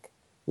think.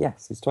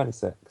 Yes, he's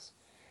 26.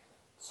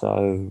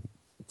 So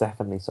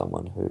definitely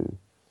someone who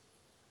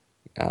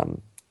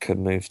could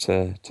move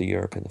to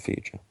Europe in the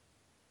future.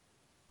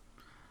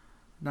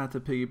 Not to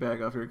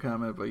piggyback off your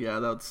comment, but yeah,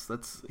 that's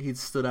he's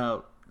stood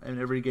out in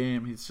every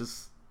game. He's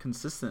just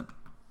consistent.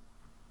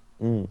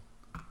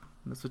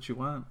 That's what you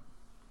want.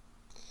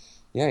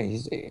 Yeah,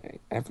 he's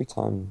every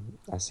time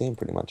I see him,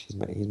 pretty much he's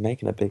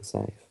making a big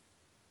save.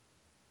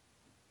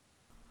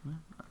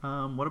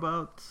 What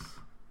about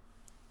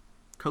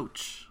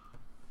coach?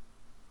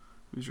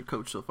 Who's your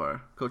coach so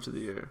far? Coach of the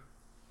year?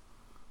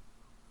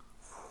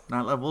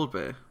 Not La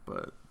Volpe,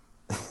 but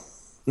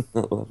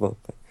Not level,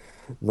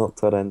 not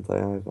Torrente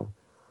either.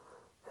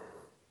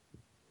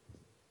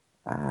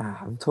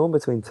 I'm torn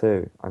between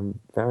two. I'm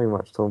very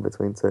much torn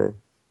between two.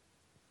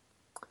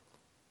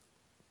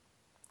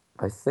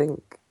 I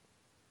think,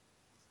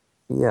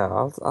 yeah,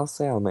 I'll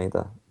say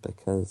Almeida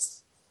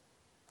because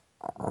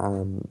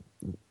um,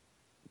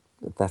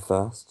 they're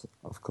first,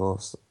 of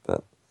course,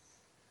 but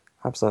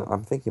perhaps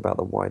I'm thinking about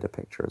the wider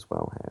picture as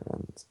well here.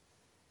 And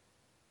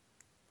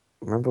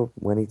remember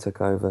when he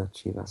took over,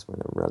 Chivas were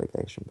in a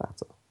relegation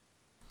battle,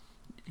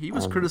 he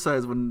was and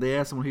criticized when they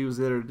asked him what he was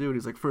there to do.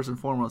 He's like, first and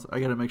foremost, I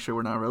got to make sure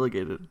we're not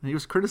relegated. And he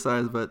was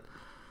criticized, but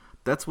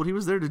that's what he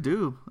was there to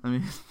do. I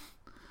mean,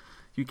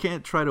 you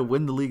can't try to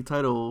win the league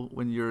title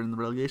when you're in the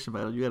relegation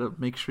battle. You got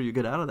to make sure you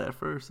get out of that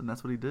first, and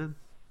that's what he did.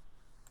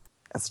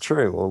 that's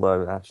true.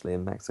 Although actually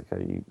in Mexico,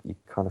 you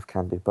kind of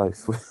can do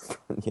both,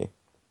 can't you?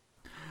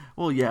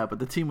 Well, yeah, but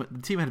the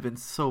team had been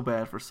so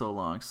bad for so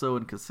long, so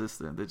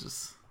inconsistent. They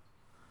just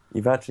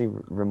You've actually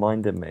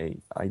reminded me.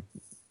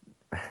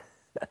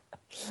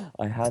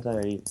 I had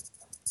a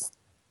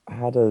I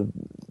had a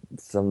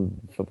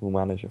some football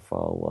manager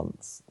file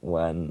once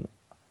when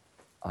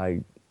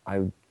I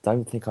I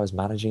don't think I was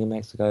managing in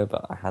Mexico,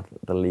 but I had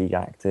the league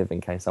active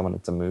in case I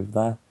wanted to move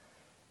there.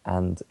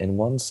 And in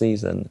one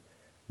season,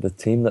 the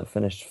team that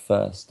finished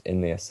first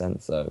in the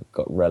Ascenso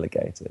got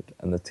relegated,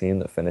 and the team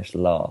that finished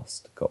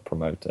last got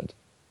promoted.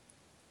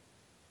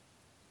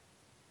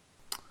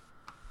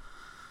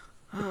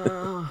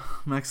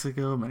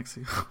 Mexico,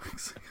 Mexico,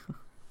 Mexico.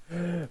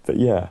 But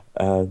yeah,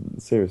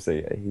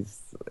 seriously,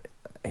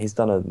 he's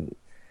done a.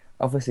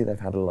 Obviously, they've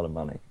had a lot of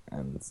money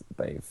and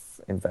they've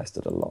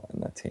invested a lot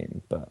in their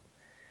team, but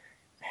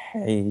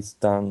he's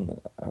done.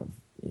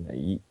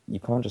 You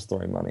can't just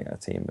throw money at a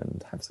team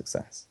and have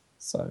success.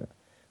 So,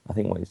 I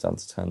think what he's done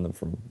to turn them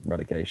from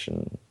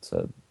relegation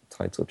to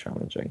title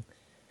challenging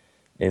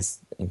is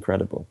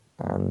incredible,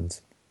 and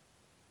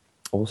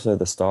also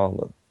the style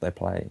that they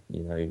play.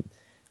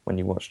 When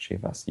you watch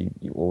Chivas,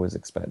 you always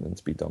expect them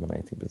to be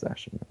dominating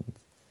possession, and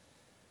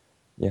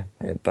yeah,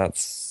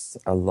 that's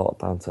a lot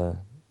down to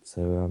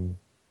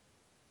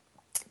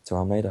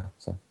Almeida.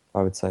 So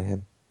I would say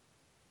him.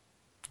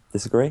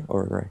 Disagree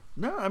or agree?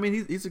 No, I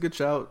mean he's a good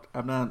shout.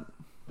 I'm not.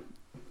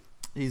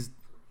 He's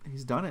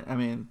he's done it. I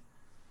mean,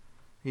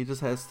 he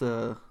just has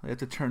to. They have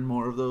to turn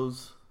more of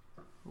those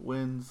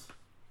wins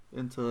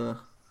into,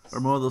 or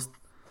more of those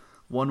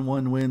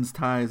 1-1 wins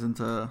ties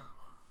into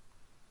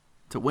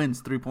to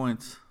wins 3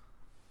 points.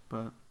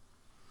 But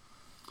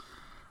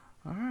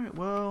all right,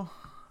 well,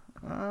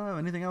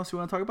 anything else you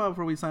want to talk about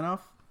before we sign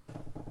off?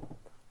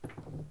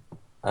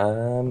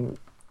 Um,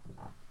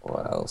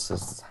 what else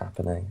is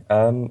happening?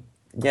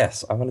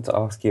 Yes, I wanted to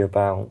ask you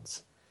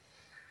about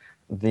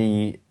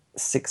the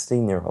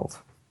 16-year-old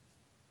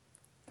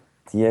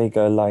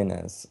Diego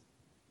Lainez.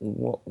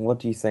 What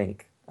do you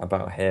think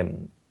about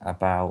him?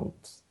 About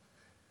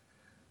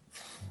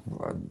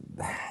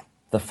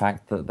the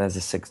fact that there's a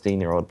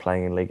 16-year-old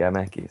playing in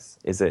LigaMX?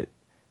 Is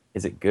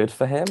it good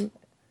for him?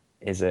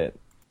 Is it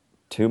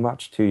too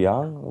much, too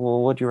young?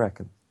 Well, what do you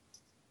reckon?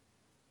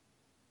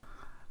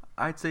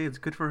 I'd say it's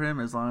good for him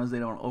as long as they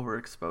don't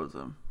overexpose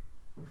him.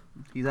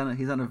 He's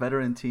on a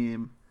veteran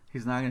team.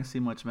 He's not going to see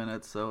much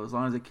minutes, so as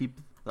long as they keep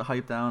the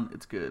hype down,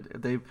 it's good.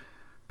 If they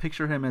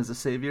picture him as a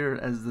savior,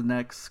 as the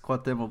next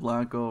Cuauhtemoc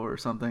Blanco or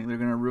something, they're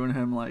going to ruin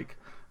him like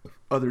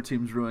other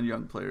teams ruin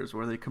young players,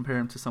 where they compare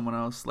him to someone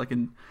else. Like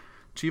in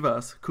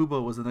Chivas,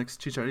 Kubo was the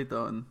next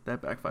Chicharito, and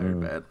that backfired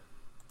Mm, bad.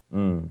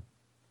 mm.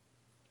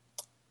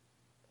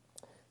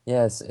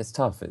 Yeah, it's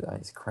tough.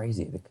 It's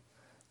crazy. The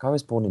guy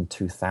was born in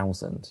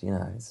 2000.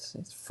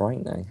 It's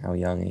frightening how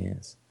young he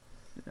is.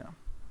 Yeah,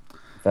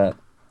 But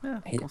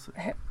yeah, he we'll see.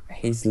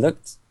 he's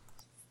looked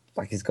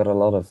like he's got a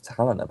lot of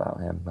talent about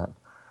him. But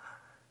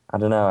I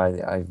don't know.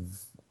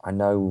 I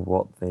know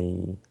what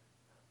the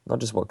not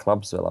just what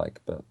clubs are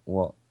like, but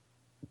what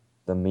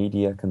the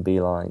media can be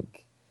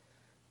like,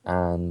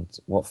 and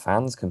what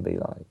fans can be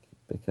like.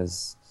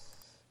 Because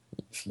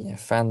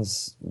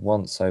fans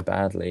want so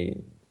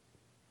badly.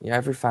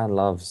 Every fan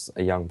loves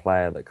a young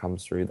player that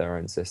comes through their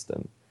own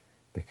system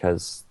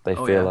because they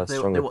Oh feel yeah, a they they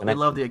stronger they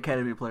love connection. the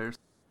academy players.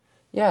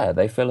 Yeah,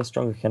 they feel a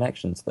stronger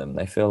connection to them.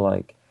 They feel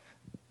like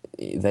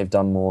they've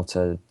done more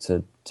to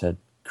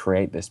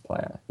create this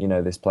player.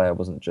 This player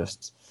wasn't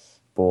just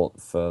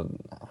bought for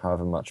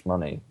however much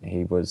money.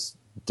 He was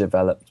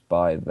developed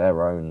by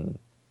their own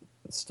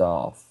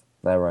staff,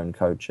 their own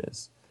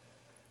coaches,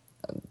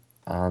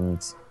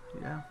 and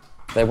Yeah.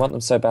 they want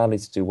them so badly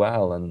to do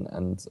well.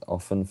 And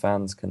often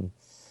fans can,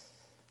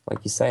 like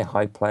you say,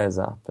 hype players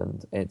up,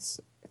 and it's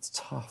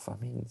tough. I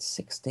mean,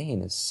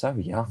 16 is so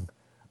young.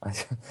 I,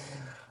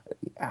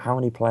 how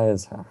many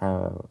players,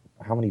 how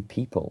many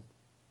people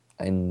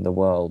in the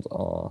world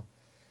are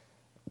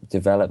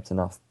developed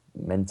enough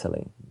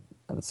mentally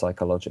and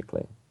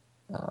psychologically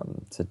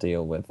to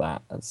deal with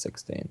that at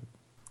 16.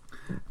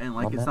 And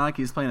like, it's not like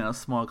he's playing at a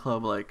small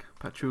club like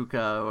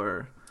Pachuca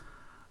or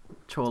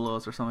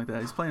Cholos or something like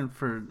that. He's playing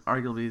for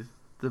arguably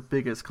the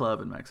biggest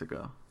club in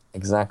Mexico.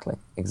 Exactly.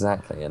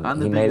 And On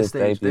the he made biggest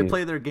his stage. debut. They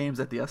play their games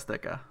at the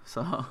Azteca,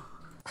 so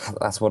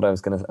That's what I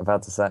was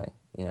about to say.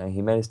 You know,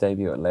 he made his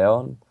debut at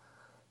León.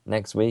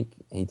 Next week,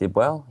 he did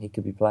well. He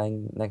could be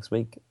playing next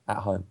week at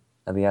home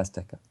at the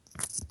Azteca.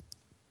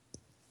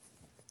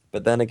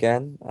 But then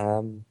again,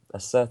 a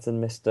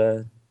certain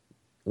Mr.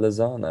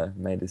 Lozano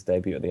made his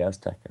debut at the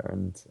Azteca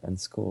and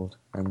scored,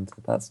 and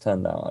that's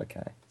turned out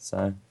okay.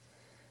 So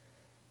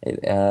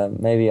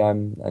maybe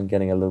I'm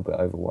getting a little bit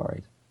over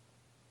worried.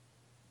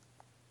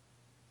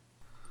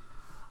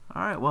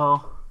 all right,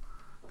 well,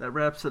 that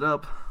wraps it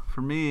up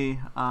for me.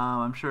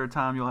 I'm sure,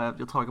 Tom,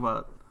 you'll talk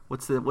about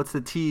what's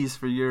the tease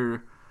for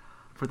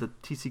the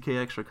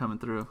TCK Extra coming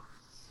through.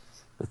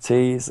 The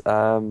tease,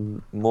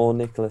 more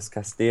Nicolas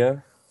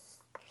Castillo.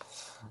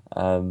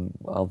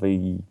 I'll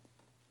be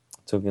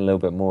talking a little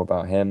bit more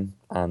about him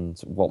and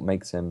what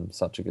makes him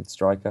such a good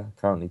striker,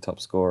 currently top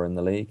scorer in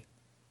the league.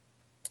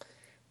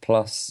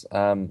 Plus,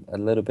 a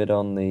little bit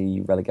on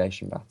the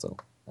relegation battle.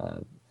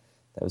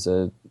 There was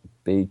a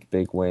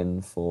big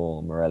win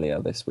for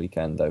Morelia this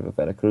weekend over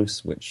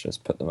Veracruz, which has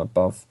put them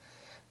above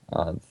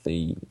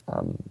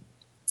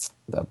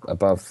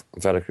above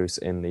Veracruz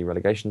in the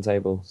relegation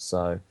table.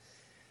 So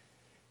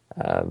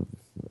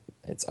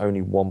it's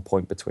only 1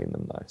 point between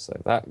them though. So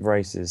that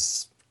race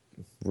is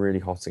really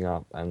hotting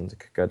up and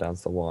could go down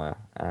to the wire.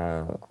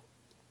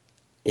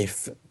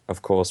 If,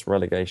 of course,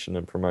 relegation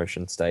and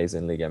promotion stays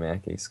in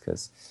LigaMX,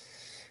 because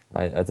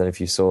I don't know if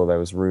you saw, there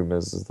was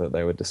rumours that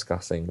they were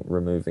discussing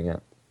removing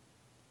it,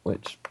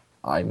 which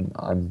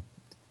I'm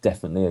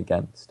definitely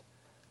against.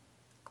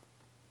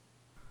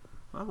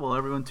 Well,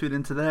 everyone tuned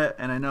into that,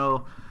 and I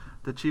know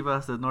the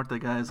Chivas del Norte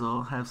guys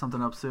will have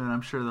something up soon.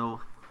 I'm sure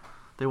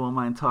they won't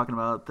mind talking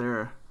about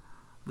their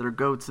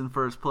goats in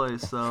first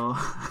place. So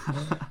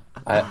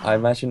I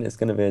imagine it's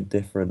going to be a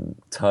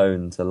different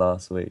tone to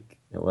last week,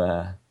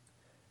 where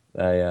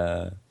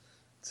they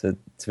to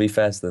be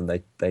fair to them,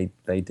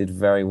 they did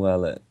very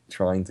well at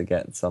trying to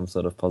get some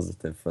sort of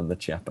positive from the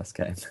Chiapas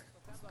game.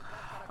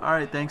 All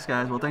right, thanks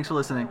guys. Well, thanks for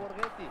listening.